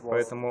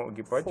 Поэтому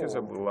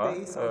гипотеза была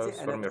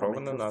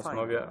сформирована на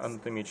основе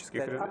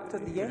анатомических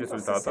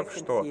результатов,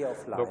 что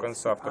до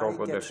конца второго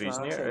года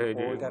жизни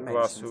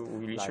глаз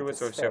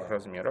увеличивается во всех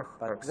размерах,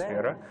 как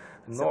сфера,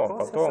 но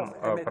потом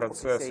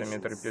процесс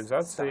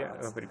метропизации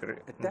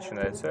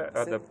начинается,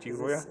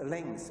 адаптируя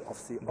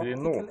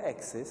длину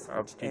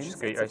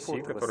оптической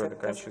оси, которая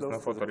заканчивается на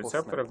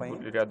фоторецепторах,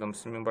 рядом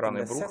с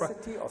мембраной бруха,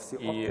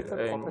 и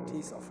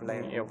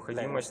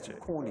необходимость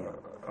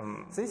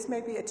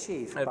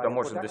это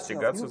может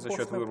достигаться за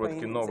счет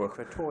выработки новых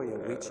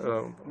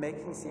роста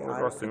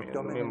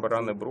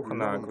мембраны бруха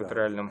на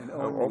экваториальном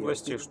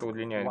области, что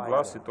удлиняет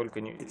глаз и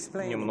только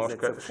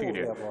немножко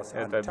шире.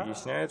 Это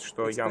объясняет,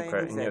 что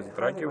ямка не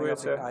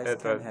затрагивается,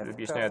 это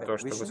объясняет то,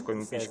 что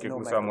высокомиопические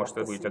глаза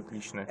может быть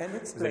отличное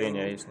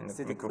зрение, если нет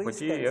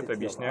микропатии, и это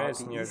объясняет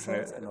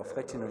сниженные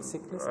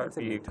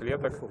и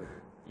клеток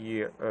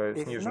и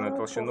сниженную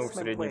толщину в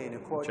средней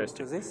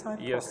части.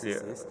 Если,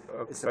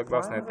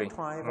 согласно этой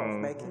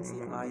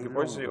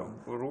гипотезе,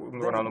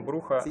 мембрана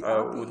бруха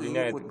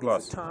удлиняет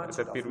глаз.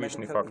 Это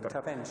первичный фактор.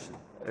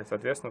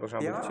 Соответственно, должна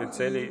быть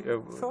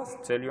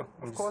целью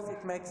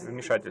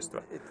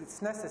вмешательства.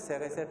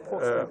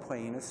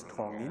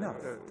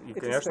 И,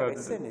 конечно,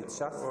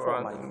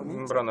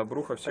 мембрана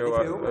бруха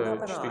всего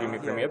 4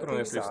 микрометра, но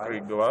если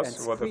вскрыть глаз,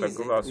 вот это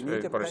глаз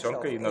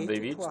поросенка, и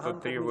надавить, то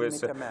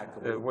требуется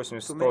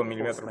 80-100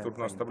 мм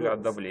трудноустойчивого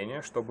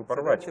давления, чтобы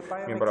порвать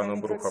мембрану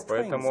бруха.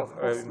 Поэтому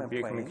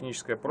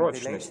биохимическая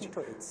прочность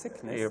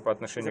и по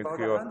отношению к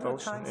ее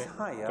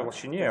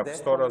толщине в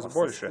 100 раз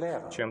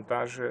больше, чем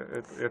та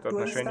же это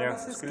отношение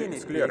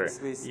склеры.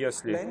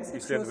 Если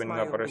исследование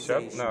на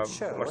поросят, на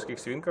морских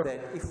свинках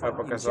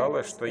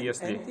показало, что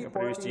если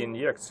провести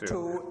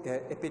инъекцию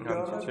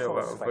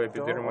антитела в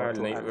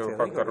эпидермальный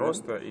фактор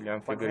роста или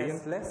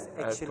амфигарин,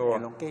 то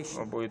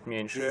будет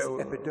меньше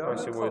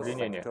осевое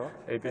удлинение.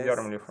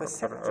 Эпидермальный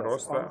фактор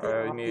роста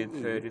имеет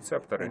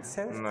рецепторы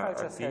на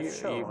РПИ,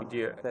 и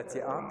где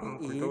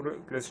культуры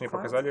клеточные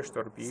показали,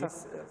 что РПИ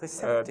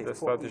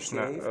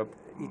достаточно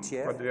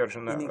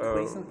подвержена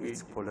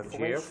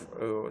EGF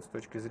с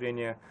точки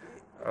зрения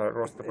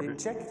роста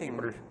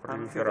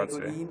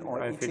пролиферации.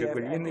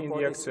 Амфилигулинная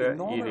инъекция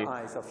или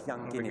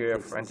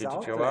ВГФ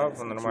антитела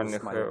в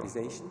нормальных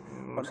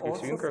морских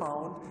свинках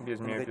без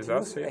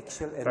миопизации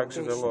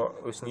также дало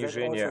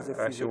снижение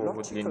осевого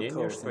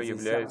удлинения, что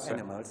является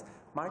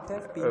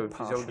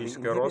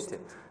физиологический рост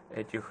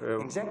этих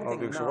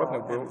молодых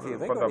животных был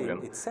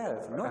подавлен.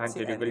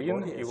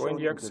 Антирегулин, его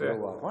инъекция,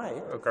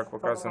 как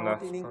показано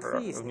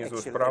внизу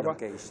справа,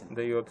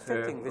 дает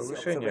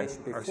повышение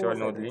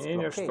аксиального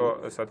удлинения,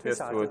 что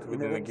соответствует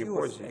выданной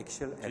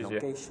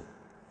гипотезе.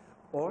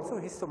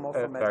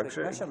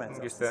 Также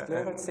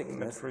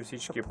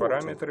гистоморфологические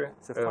параметры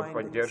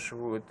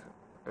поддерживают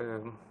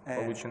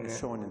полученные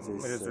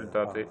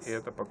результаты, и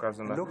это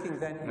показано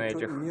на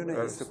этих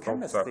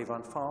столбцах.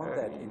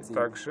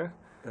 Также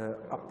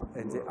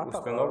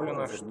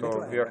установлено, что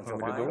в верхнем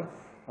ряду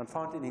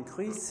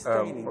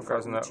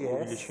показано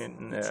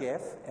увеличение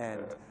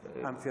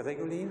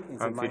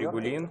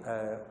амфирегулин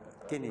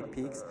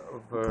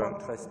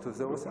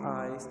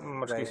в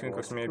морских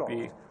свинках с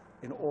миопией.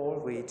 И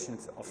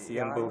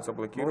он был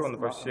заблокирован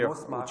во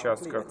всех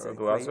участках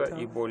глаза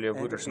и более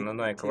выраженно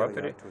на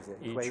экваторе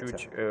и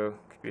чуть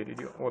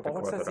кпереди от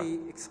экватора.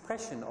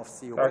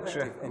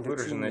 Также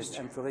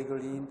выраженность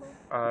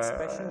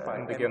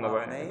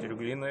эндогенного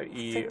антирегулина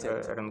и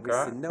РНК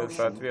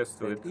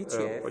соответствует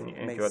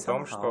понятию о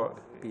том, что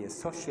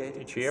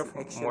ИЧФ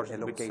может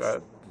быть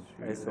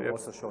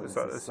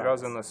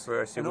связано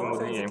с силовым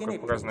удлинением,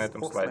 как показано на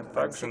этом слайде.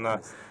 Также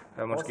на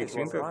морских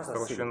свинках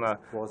толщина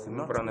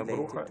мембраны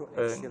бруха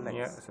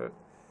не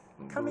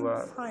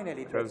была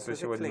связана с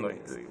силовой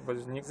длиной.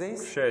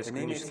 Возникшая из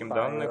клинических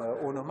данных,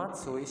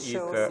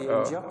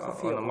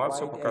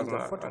 ономацию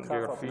показана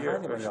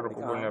ангиография,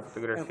 широкоугольная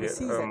фотография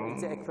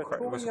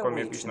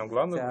высокомиопичного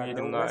глаза. Мы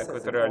видим, на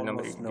экваториальном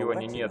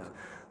регионе нет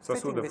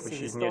сосудов в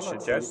щитнейшей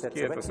части.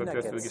 Это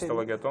соответствует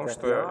гистологии о том,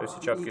 что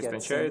сетчатка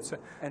истончается,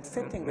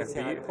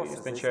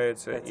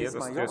 истончается, и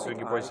это соответствует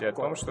гипотезе о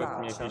том, что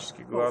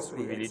миопический глаз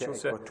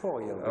увеличился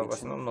в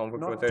основном в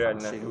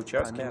экваториальном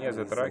участке, не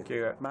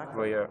затрагивая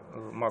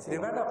макулу.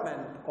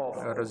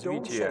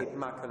 Развитие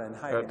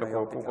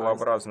такого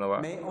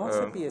куполообразного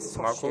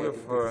макулы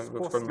в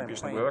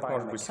высокомиопичных глазах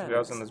может быть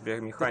связано с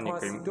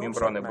биомеханикой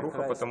мембраны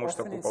бруха, потому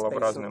что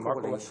куполообразная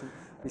макула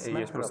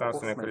есть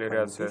пространственная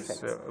корреляция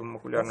с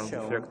макулярным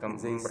дефектом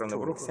мембраны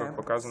бруха, как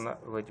показано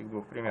в этих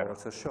двух примерах,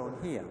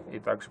 и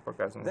также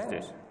показано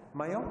здесь.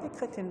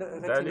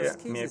 Далее,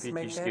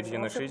 миопический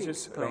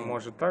ретиношизис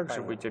может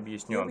также быть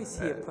объяснен. И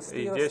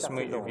здесь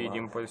мы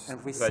видим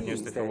заднюю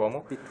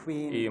стафилому,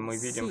 и мы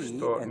видим,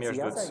 что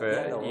между С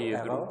и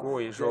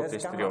другой желтой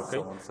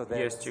стрелкой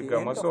есть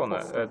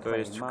гамма-зона, то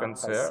есть в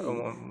конце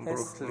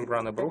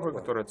мембраны бруха,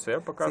 которая С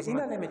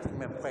показана,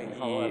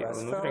 и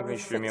внутренняя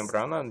граничная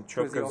мембрана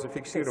четко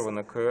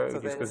зафиксирована к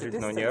диску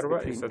зрительного нерва,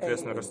 и,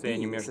 соответственно,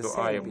 расстояние между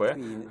А и Б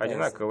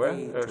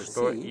одинаковое,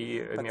 что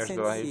и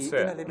между А и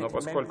С. Но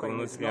поскольку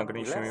внутренняя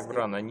граничная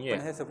мембрана не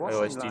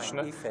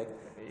эластична,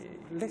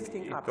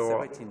 и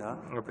то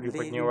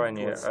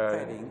приподнимание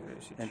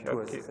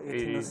сетчатки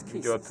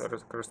ведет к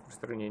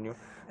распространению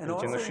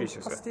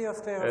ретиношизиса.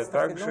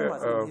 Также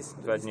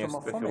задние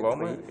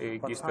стафиломы и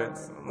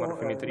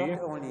гистоморфометрия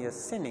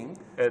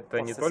 —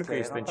 это не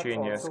только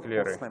истончение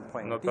склеры,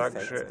 но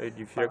также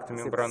дефект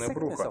мембраны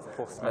бруха.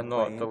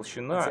 Но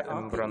толщина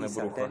мембраны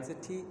бруха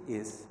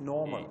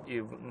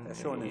и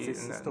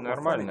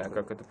нормальная,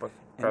 как это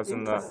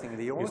показано на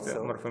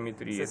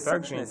гистоморфометрии.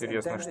 Также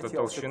интересно, что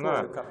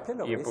толщина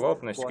и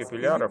плотность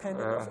капилляров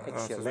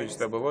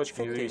сосудистой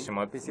оболочки не зависит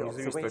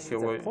от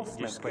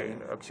филологической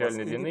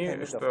аксиальной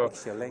длины, что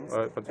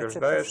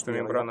подтверждает, что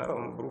мембрана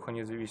бруха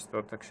не зависит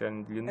от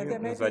аксиальной длины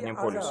на заднем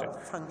полюсе.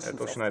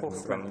 Толщина этой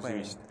мембраны не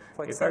зависит.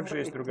 И также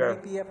есть другая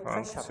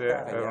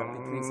функция.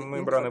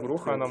 Мембрана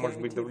бруха, она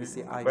может быть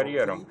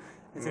барьером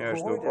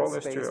между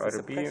полостью,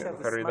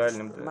 RP,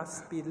 хороидальным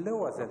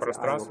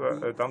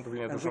пространством. Там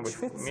давление должно быть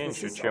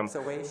меньше, чем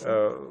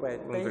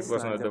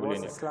внутриглазное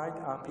давление.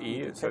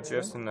 И,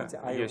 соответственно,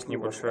 есть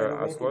небольшая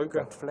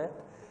отслойка.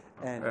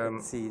 И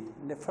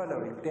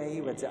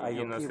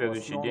на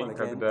следующий день,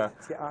 когда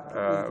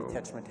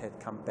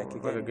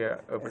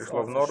ВДГ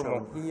пришла в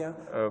норму и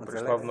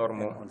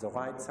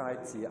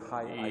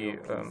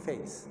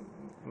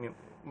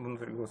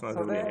внутриглазное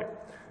давление.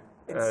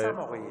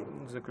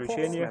 В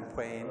заключение,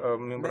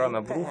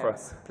 мембрана бруха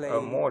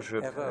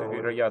может,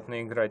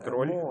 вероятно, играть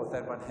роль,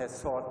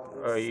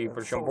 и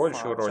причем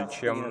большую роль,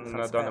 чем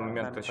на данный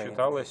момент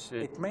считалось.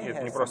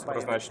 Это не просто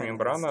прозрачная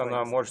мембрана,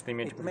 она может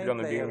иметь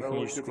определенную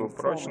биомеханическую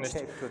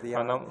прочность,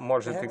 она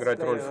может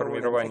играть роль в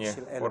формировании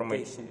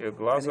формы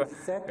глаза,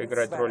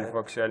 играть роль в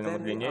аксиальном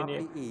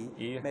удлинении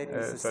и,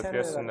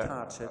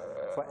 соответственно,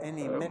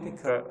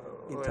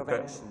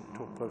 это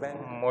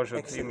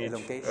может иметь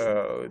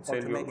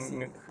целью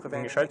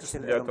вмешательства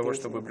для того,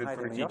 чтобы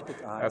предотвратить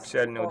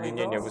аксиальное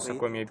удлинение в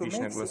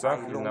высокомиопичных глазах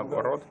или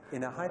наоборот,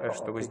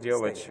 чтобы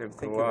сделать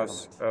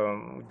глаз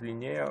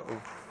длиннее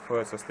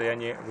в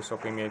состоянии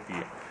высокой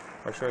миопии.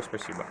 Большое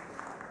спасибо.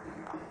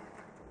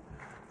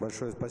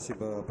 Большое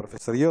спасибо,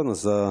 профессор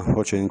Йонас, за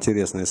очень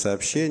интересное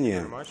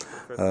сообщение.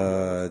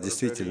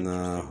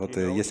 Действительно, вот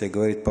если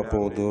говорить по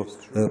поводу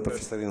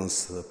профессор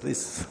Йонас,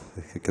 please,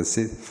 you can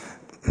see.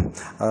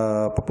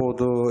 По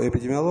поводу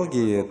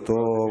эпидемиологии,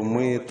 то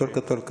мы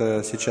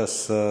только-только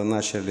сейчас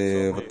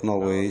начали вот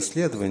новые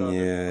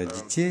исследования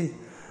детей.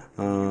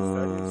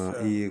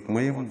 И к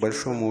моему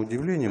большому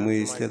удивлению,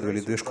 мы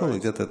исследовали 2 школы,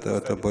 где-то это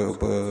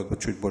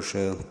чуть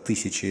больше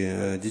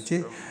 1000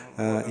 детей,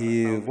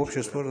 и в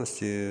общей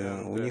сложности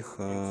у них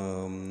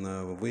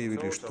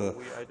выявили, что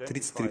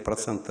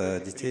 33%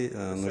 детей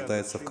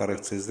нуждаются в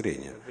коррекции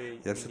зрения.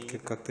 Я все-таки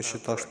как-то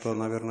считал, что,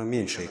 наверное,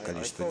 меньшее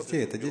количество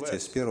детей — это дети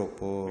с 1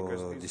 по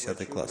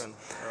 10 класс.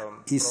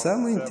 И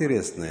самое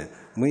интересное,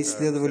 мы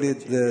исследовали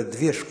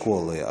 2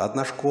 школы.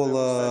 Одна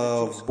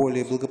школа в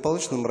более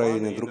благополучном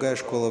районе, другая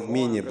школа в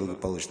менее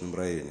благополучном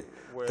районе.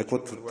 Так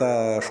вот,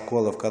 та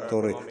школа, в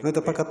которой... Ну,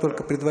 это пока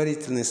только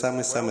предварительные,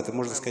 самые-самые, это,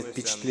 можно сказать,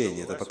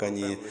 впечатления. Это пока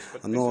не...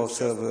 Но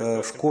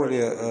в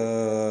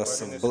школе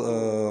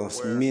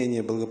с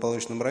менее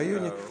благополучном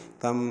районе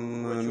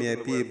там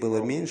миопии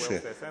было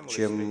меньше,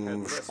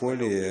 чем в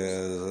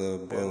школе,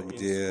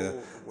 где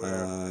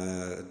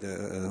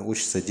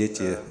учатся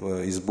дети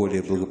из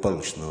более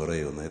благополучного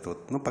района. Это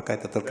вот, ну, пока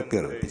это только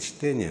первое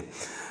впечатление.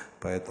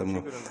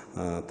 Поэтому,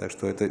 так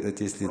что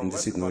эти исследования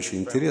действительно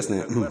очень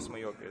интересные.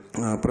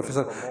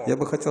 Профессор, я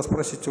бы хотел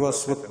спросить у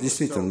вас, вот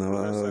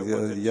действительно,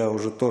 я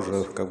уже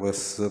тоже как бы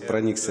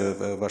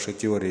проникся вашей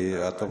теорией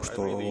о том,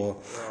 что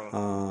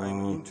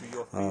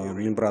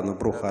мембрана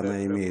Бруха,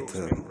 она имеет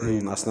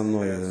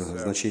основное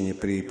значение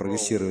при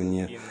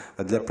прогрессировании,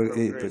 для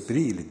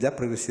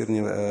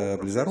прогрессирования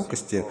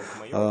близорукости.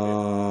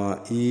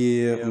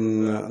 И,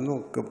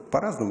 ну,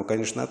 по-разному,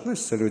 конечно,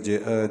 относятся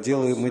люди.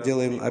 Мы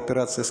делаем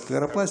операции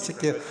склеропластики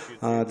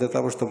для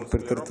того, чтобы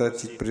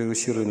предотвратить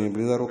прогрессирование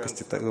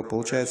близорукости.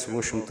 Получается, в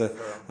общем-то,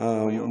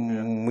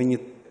 мы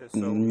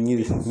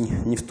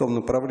не в том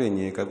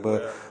направлении как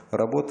бы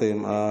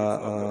работаем,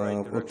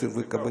 вот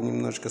вы как бы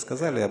немножечко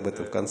сказали об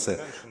этом в конце,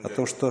 о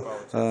том, что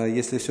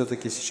если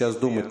все-таки сейчас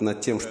думать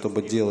над тем,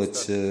 чтобы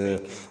делать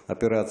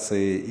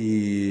операции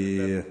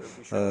и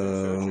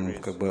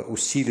как бы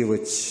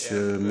усиливать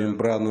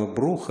мембрану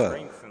Бруха,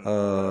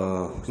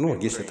 ну,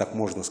 если так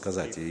можно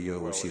сказать, ее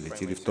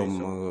усилить, или в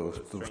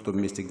том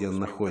месте, где она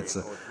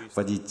находится,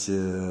 вводить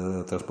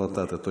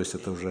трансплантаты, то есть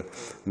это уже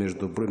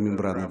между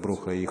мембраной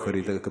Бруха и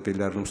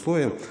хоридокапиллярным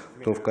слоем,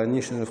 то в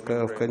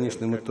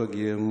конечном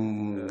итоге,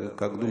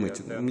 как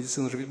думаете,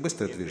 медицина же ведь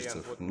быстро движется,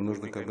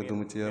 нужно как бы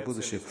думать и о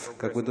будущем.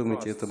 Как вы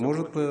думаете, это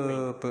может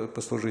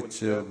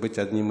послужить, быть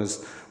одним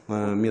из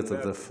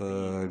методов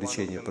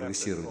лечения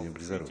прогрессирования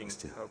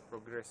близорукости?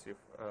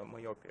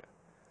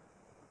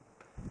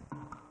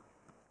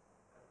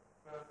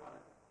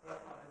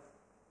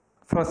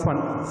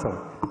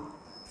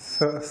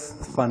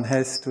 First one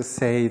has to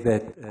say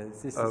that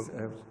this is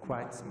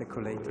quite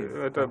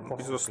speculative. Это,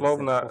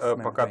 безусловно,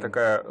 пока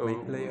такая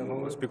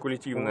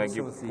спекулятивная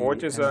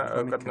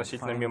гипотеза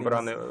относительно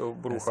мембраны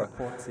Бруха.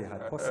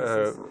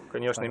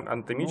 Конечно,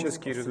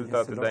 анатомические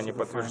результаты, да, не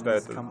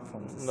подтверждают,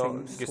 но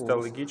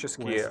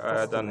гистологические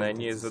данные,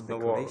 они из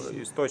одного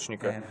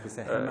источника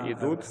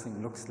идут.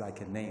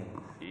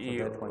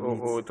 И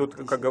тут,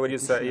 как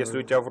говорится, если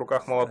у тебя в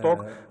руках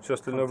молоток, все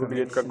остальное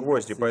выглядит как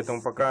гвозди,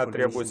 поэтому пока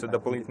требуется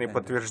дополнительные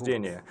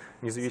подтверждения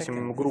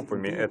независимыми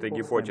группами этой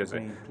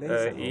гипотезы.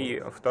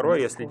 И второе,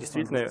 если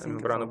действительно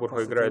мембрана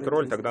Бруха играет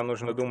роль, тогда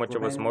нужно думать о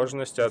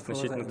возможности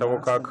относительно того,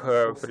 как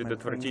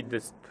предотвратить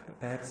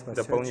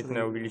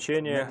дополнительное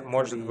увеличение,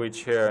 может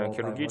быть,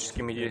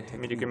 хирургически,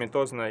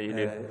 медикаментозно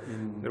или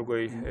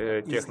другой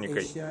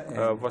техникой.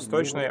 В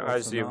Восточной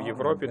Азии, в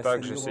Европе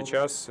также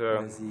сейчас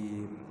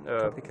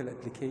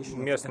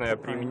местное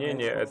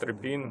применение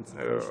атропин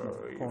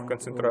в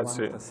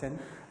концентрации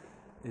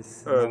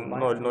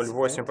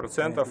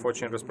 0,08%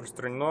 очень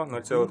распространено,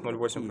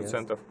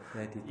 0,08%.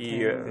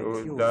 И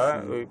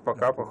да,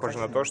 пока похоже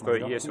на то, что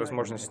есть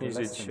возможность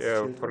снизить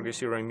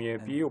прогрессируемую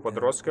миопию у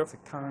подростков.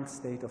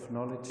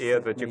 И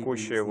это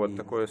текущее вот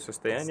такое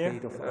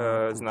состояние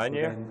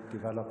знания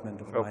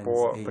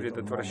по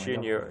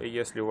предотвращению,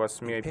 если у вас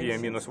миопия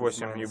минус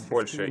 8 и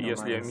больше,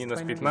 если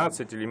минус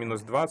 15 или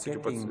минус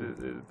 20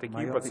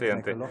 такие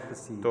пациенты,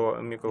 то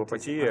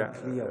миколопатия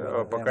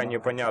пока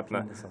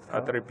непонятно,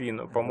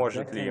 атропин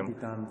поможет ли им.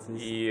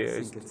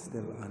 И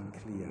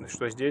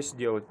что здесь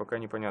делать, пока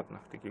непонятно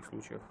в таких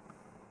случаях.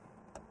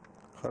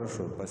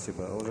 Хорошо,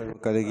 спасибо.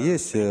 Коллеги,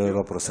 есть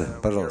вопросы?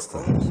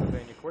 Пожалуйста.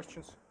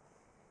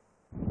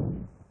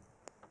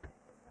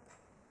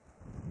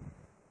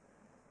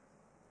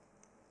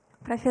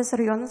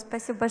 Профессор Йонас,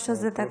 спасибо большое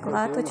за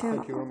доклад.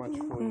 Очень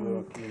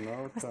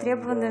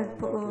востребованы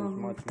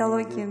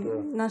патологии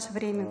в наше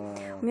время.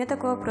 У меня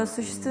такой вопрос.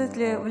 Существует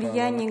ли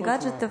влияние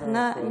гаджетов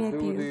на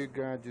миопию?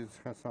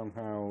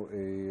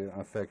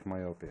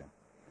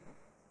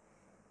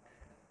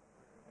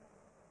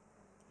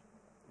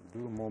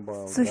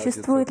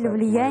 Существует ли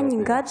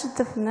влияние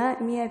гаджетов на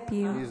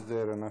миопию?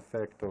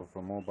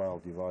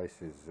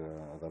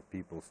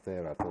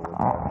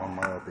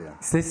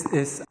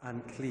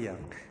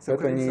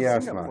 Это не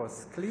ясно.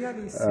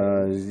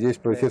 Здесь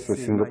профессор в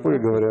Сингапуре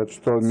говорят,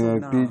 что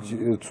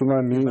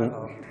цунами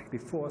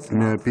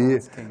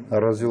миопии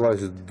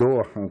развилась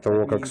до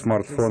того, как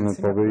смартфоны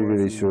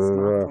появились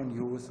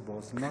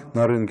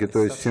на рынке.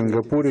 То есть в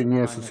Сингапуре не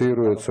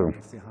ассоциируются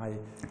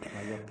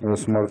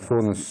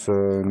смартфоны с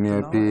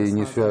миопией,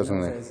 не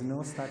связаны.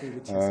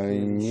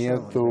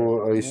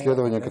 Нету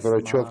исследования,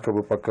 которое четко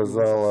бы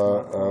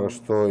показало,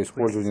 что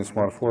использование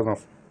смартфонов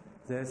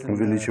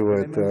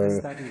увеличивает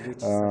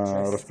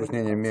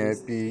распространение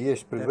миопии.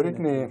 Есть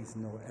предварительные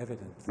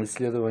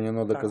исследования,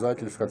 но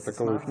доказательств как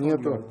таковых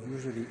нету.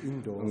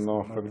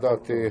 Но когда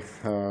ты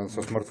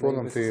со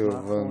смартфоном, ты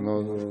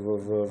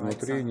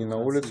внутри, не на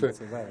улице,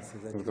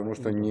 потому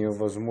что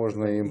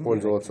невозможно им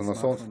пользоваться на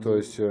солнце. То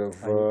есть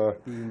в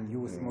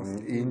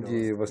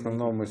Индии в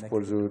основном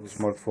используют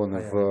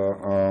смартфоны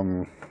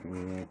в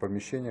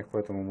помещениях,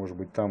 поэтому, может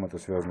быть, там это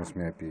связано с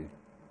миопией.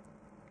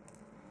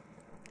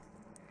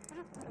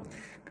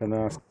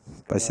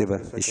 Спасибо.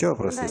 Еще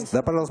вопрос есть?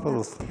 Да, пожалуйста,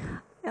 пожалуйста.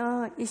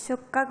 Еще,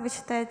 как вы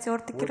считаете,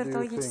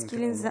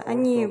 ортокератологические линзы,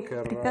 они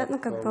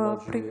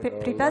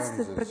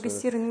препятствуют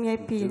прогрессированию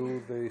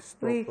миопии?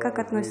 Вы как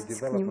относитесь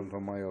к ним?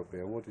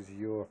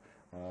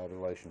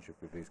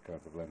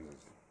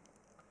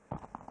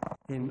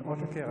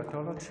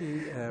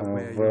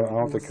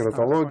 В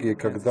ортокератологии,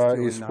 когда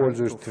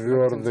используешь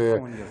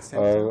твердые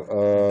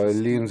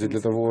линзы для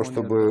того,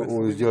 чтобы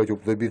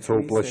добиться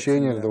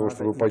уплощения, для того,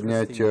 чтобы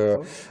поднять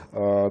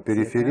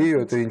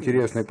периферию, это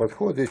интересный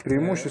подход. Здесь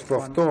преимущество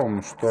в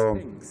том, что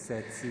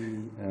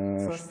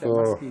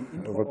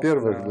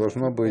во-первых,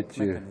 должен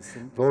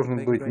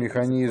быть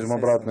механизм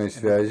обратной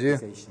связи,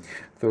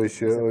 то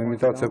есть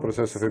имитация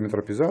процессов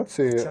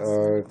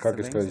эметропизации, как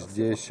и сказать,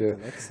 здесь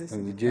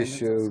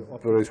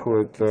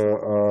происходит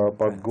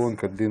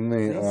подгонка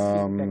длины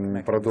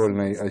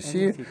продольной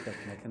оси,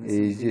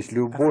 и здесь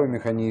любой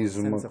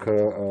механизм к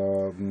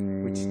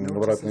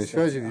обратной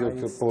связи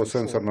ведет по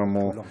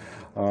сенсорному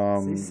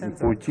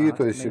пути,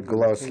 то есть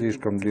глаз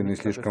слишком длинный,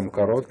 слишком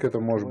короткий,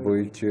 это может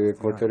быть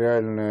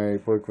экваториальной,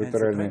 по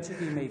экваториальной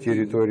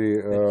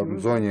территории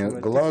зоне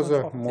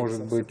глаза,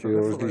 может быть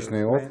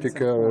различная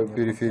оптика,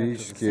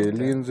 периферические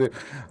линзы,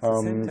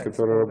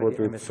 которые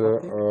работают с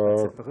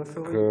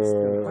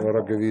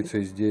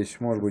роговицей, здесь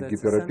может быть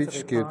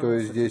гиперопические, то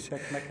есть здесь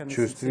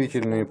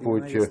чувствительный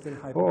путь,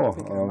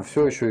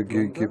 все еще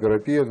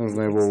гиперопия,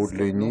 нужно его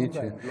удлинить,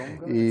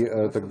 и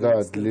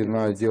тогда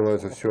длина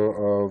делается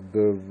все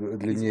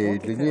длиннее и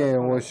длиннее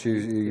оси,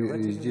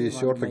 и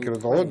здесь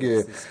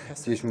ортокератология,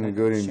 здесь мы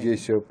говорим,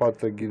 здесь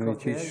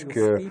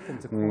патогенетическая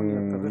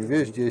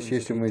вещь, здесь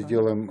если мы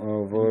сделаем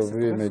в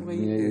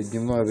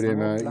дневное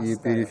время и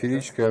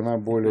периферическое, она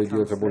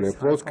делается более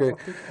плоской,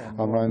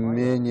 она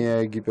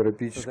менее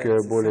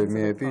гиперопическая, более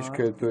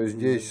миопическая, то есть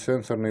здесь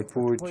сенсорный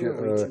путь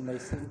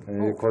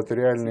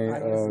экваториальный,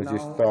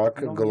 здесь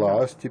так,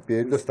 глаз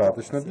теперь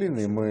достаточно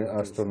длинный, мы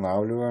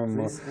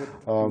останавливаем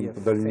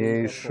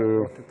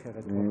дальнейший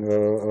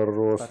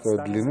рост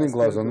длины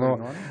глаза, но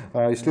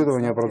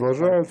исследования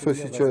продолжаются,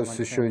 сейчас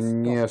еще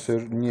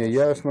не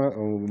ясно,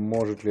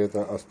 может ли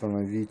это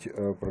остановить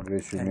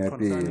прогрессию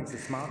миопии.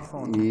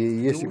 И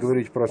если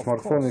говорить про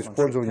смартфоны,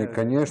 использование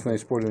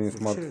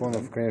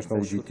смартфонов, конечно,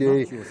 у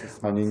детей,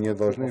 они не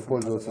должны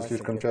пользоваться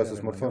слишком часто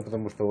смартфоном,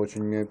 потому что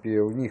очень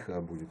миопия у них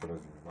будет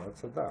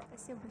развиваться, да.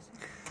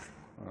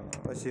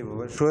 Спасибо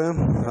большое.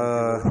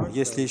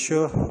 Есть ли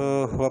еще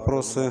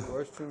вопросы?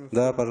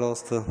 Да,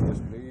 пожалуйста.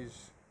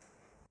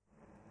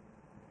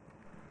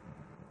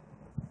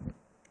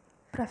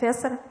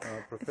 Профессор,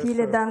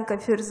 vielen Dank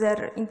für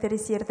sehr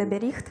interessierten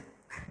Bericht.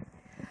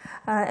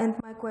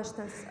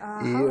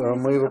 И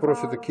мои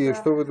вопросы такие,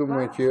 что вы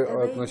думаете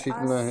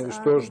относительно,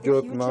 что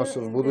ждет нас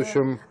в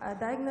будущем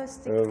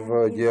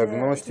в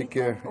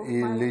диагностике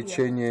и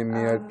лечении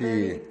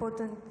миопии?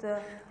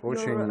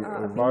 Очень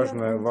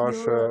важно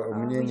ваше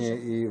мнение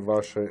и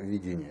ваше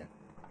видение.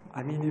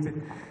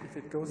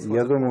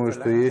 Я думаю,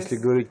 что если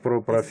говорить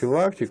про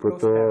профилактику,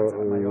 то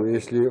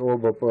если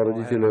оба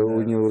родителя,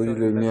 у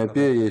родителей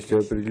миопия есть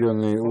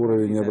определенный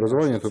уровень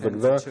образования, то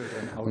тогда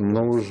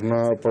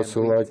нужно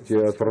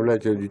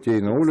отправлять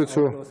детей на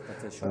улицу.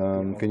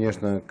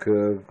 Конечно,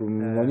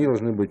 они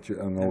должны быть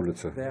на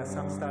улице.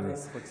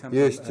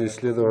 Есть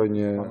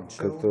исследования,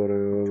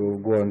 которые в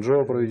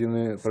Гуанчжоу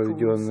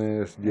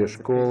проведенные, где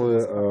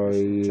школы,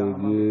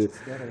 и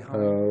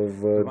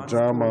в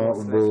Джама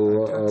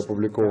была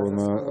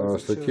опубликована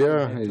статья.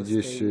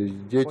 Здесь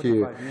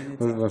дети,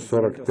 нужно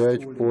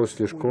 45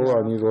 после школы,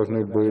 они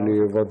должны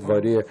были во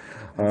дворе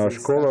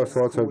школы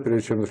оставаться,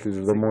 прежде чем зашли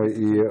домой.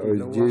 И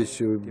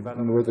здесь,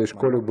 в этой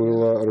школе,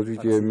 было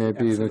развитие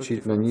миопии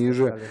значительно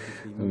ниже,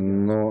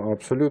 но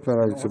абсолютно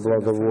разница была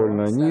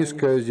довольно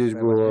низкая. Здесь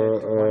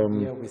было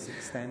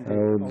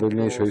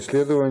дальнейшее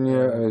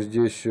исследование.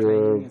 Здесь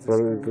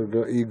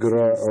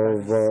игра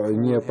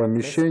вне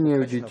помещения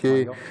у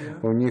детей,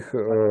 у них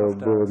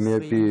было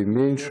миопии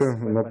меньше,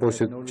 но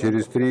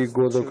через 3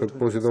 года,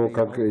 после того,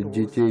 как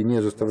детей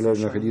не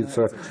заставляли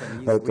находиться,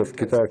 это в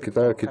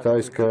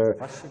китайская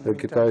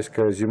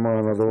зима,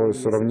 она довольно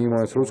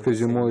сравнимая с русской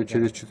зимой,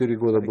 через 4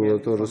 года было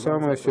то же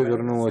самое, все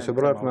вернулось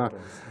обратно.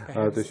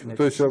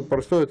 То есть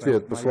простой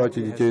ответ: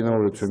 посылайте детей на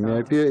улицу.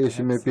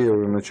 Если миопия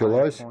уже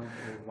началась,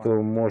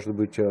 то может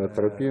быть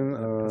атропин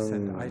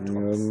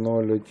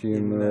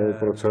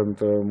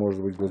 0,1%,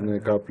 может быть глазные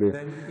капли.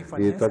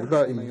 И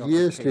тогда,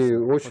 если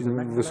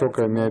очень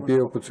высокая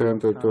миопия у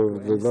пациента, то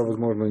тогда,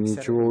 возможно,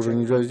 ничего уже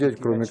нельзя сделать,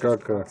 кроме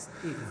как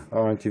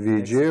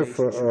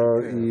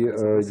анти-VEGF, и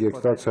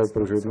диагностация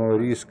производного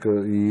риска,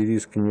 и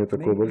риск не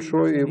такой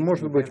большой. И,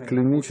 может быть,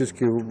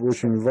 клинически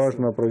очень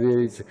важно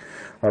проверить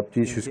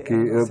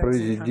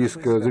проверить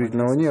диск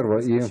зрительного нерва.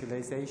 И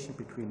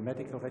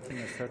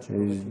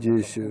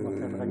здесь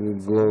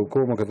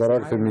глаукома,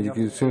 катаракта,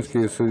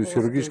 медицинские,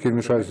 хирургические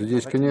вмешательства.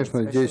 Здесь,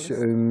 конечно, здесь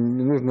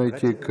нужно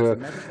идти к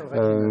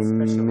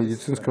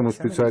медицинскому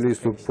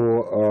специалисту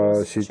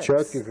по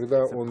сетчатке,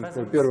 когда он,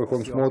 во-первых,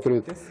 он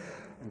смотрит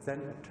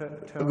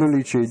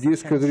наличие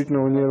диска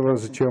зрительного нерва,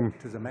 затем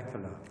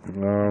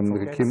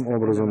каким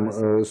образом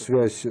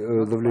связь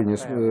давления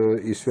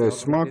и связь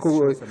с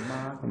макулой.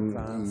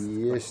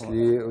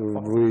 Если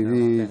вы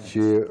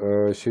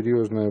видите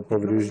серьезное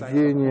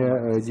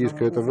повреждение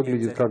диска, это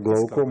выглядит как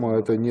глаукома,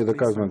 это не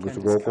доказано, что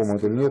глаукома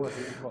это нет,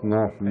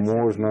 но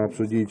можно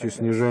обсудить и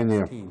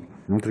снижение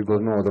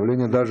внутриглазного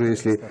давления, даже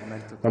если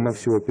оно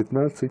всего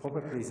 15,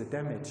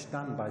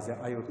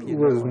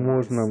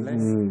 возможно,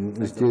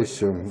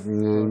 здесь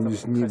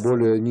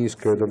более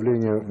низкое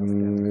давление,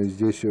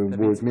 здесь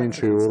будет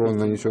меньше урон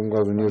нанесен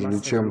глазу, нежели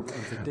чем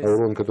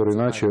урон, который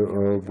иначе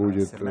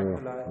будет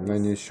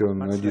нанесен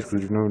на диск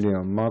зрительного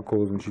нерва.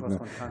 Макула значительно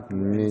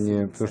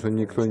менее, потому что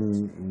никто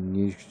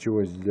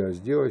ничего нельзя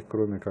сделать,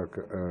 кроме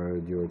как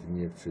делать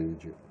инъекции.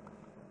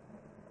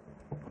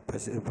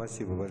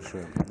 Спасибо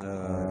большое.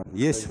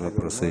 Есть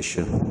вопросы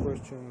еще?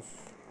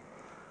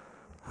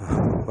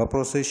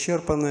 Вопросы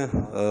исчерпаны.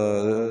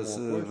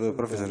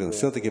 Профессор Йонас,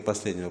 все-таки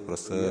последний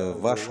вопрос.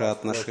 Ваше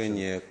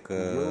отношение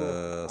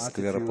к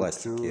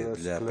склеропластике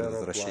для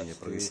предотвращения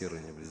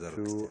прогрессирования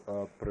близорукости?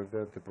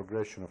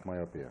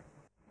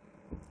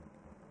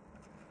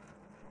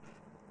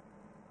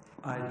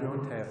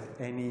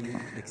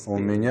 У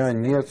меня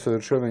нет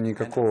совершенно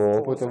никакого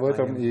опыта в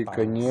этом, и,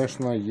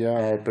 конечно, у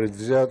меня есть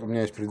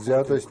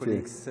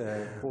предвзятости,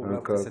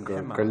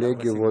 как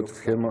коллеги, вот,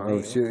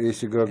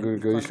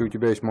 если у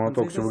тебя есть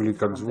молоток, все выглядит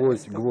как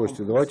гвоздь,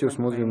 давайте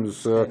смотрим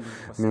с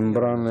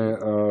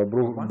мембраны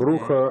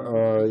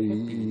бруха,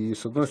 и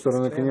с одной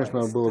стороны,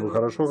 конечно, было бы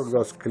хорошо,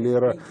 когда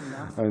склера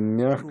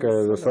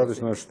мягкая,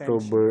 достаточно,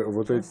 чтобы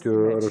вот эти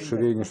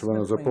расширения, чтобы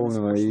она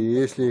заполнена, и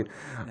если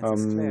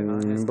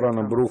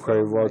мембрана бруха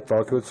его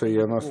отталкивается, и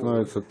она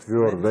становится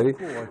твердой,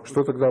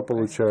 что тогда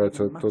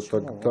получается? То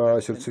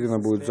тогда сердцевина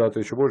будет сжата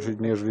еще больше,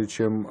 нежели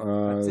чем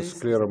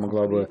склера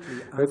могла бы.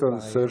 Это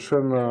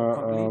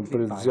совершенно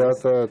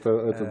предвзято,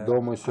 это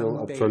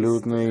домысел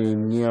абсолютный,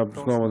 не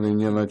основанный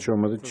ни на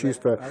чем. Это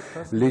чисто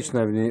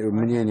личное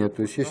мнение.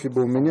 То есть, если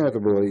бы у меня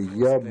это было,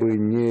 я бы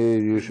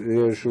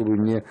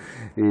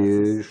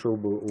решил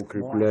бы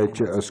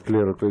укреплять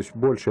склеру. То есть,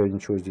 больше я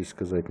ничего здесь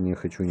сказать не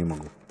хочу, не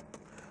могу.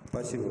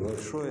 Спасибо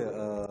большое.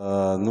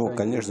 Ну,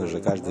 конечно же,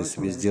 каждый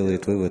себе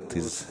сделает вывод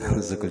из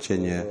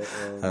заключения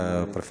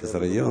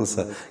профессора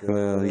Йонаса.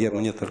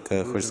 Мне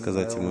только хочется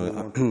сказать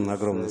ему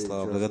огромные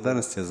слова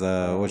благодарности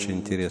за очень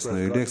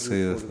интересную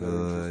лекцию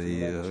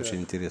и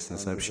очень интересное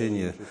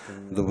сообщение.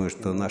 Думаю,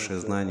 что наши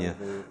знания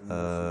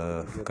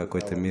в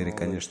какой-то мере,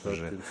 конечно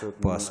же,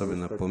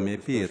 особенно по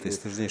миопии, это из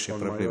сложнейшей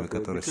проблемы,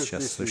 которая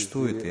сейчас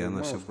существует, и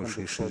она все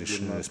больше и шире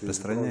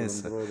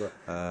распространяется.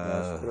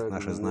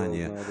 Наши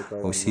знания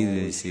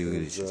усилились и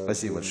увеличились.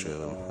 Спасибо большое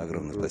вам.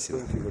 Огромное спасибо.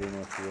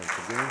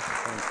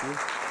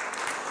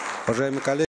 Уважаемые коллеги,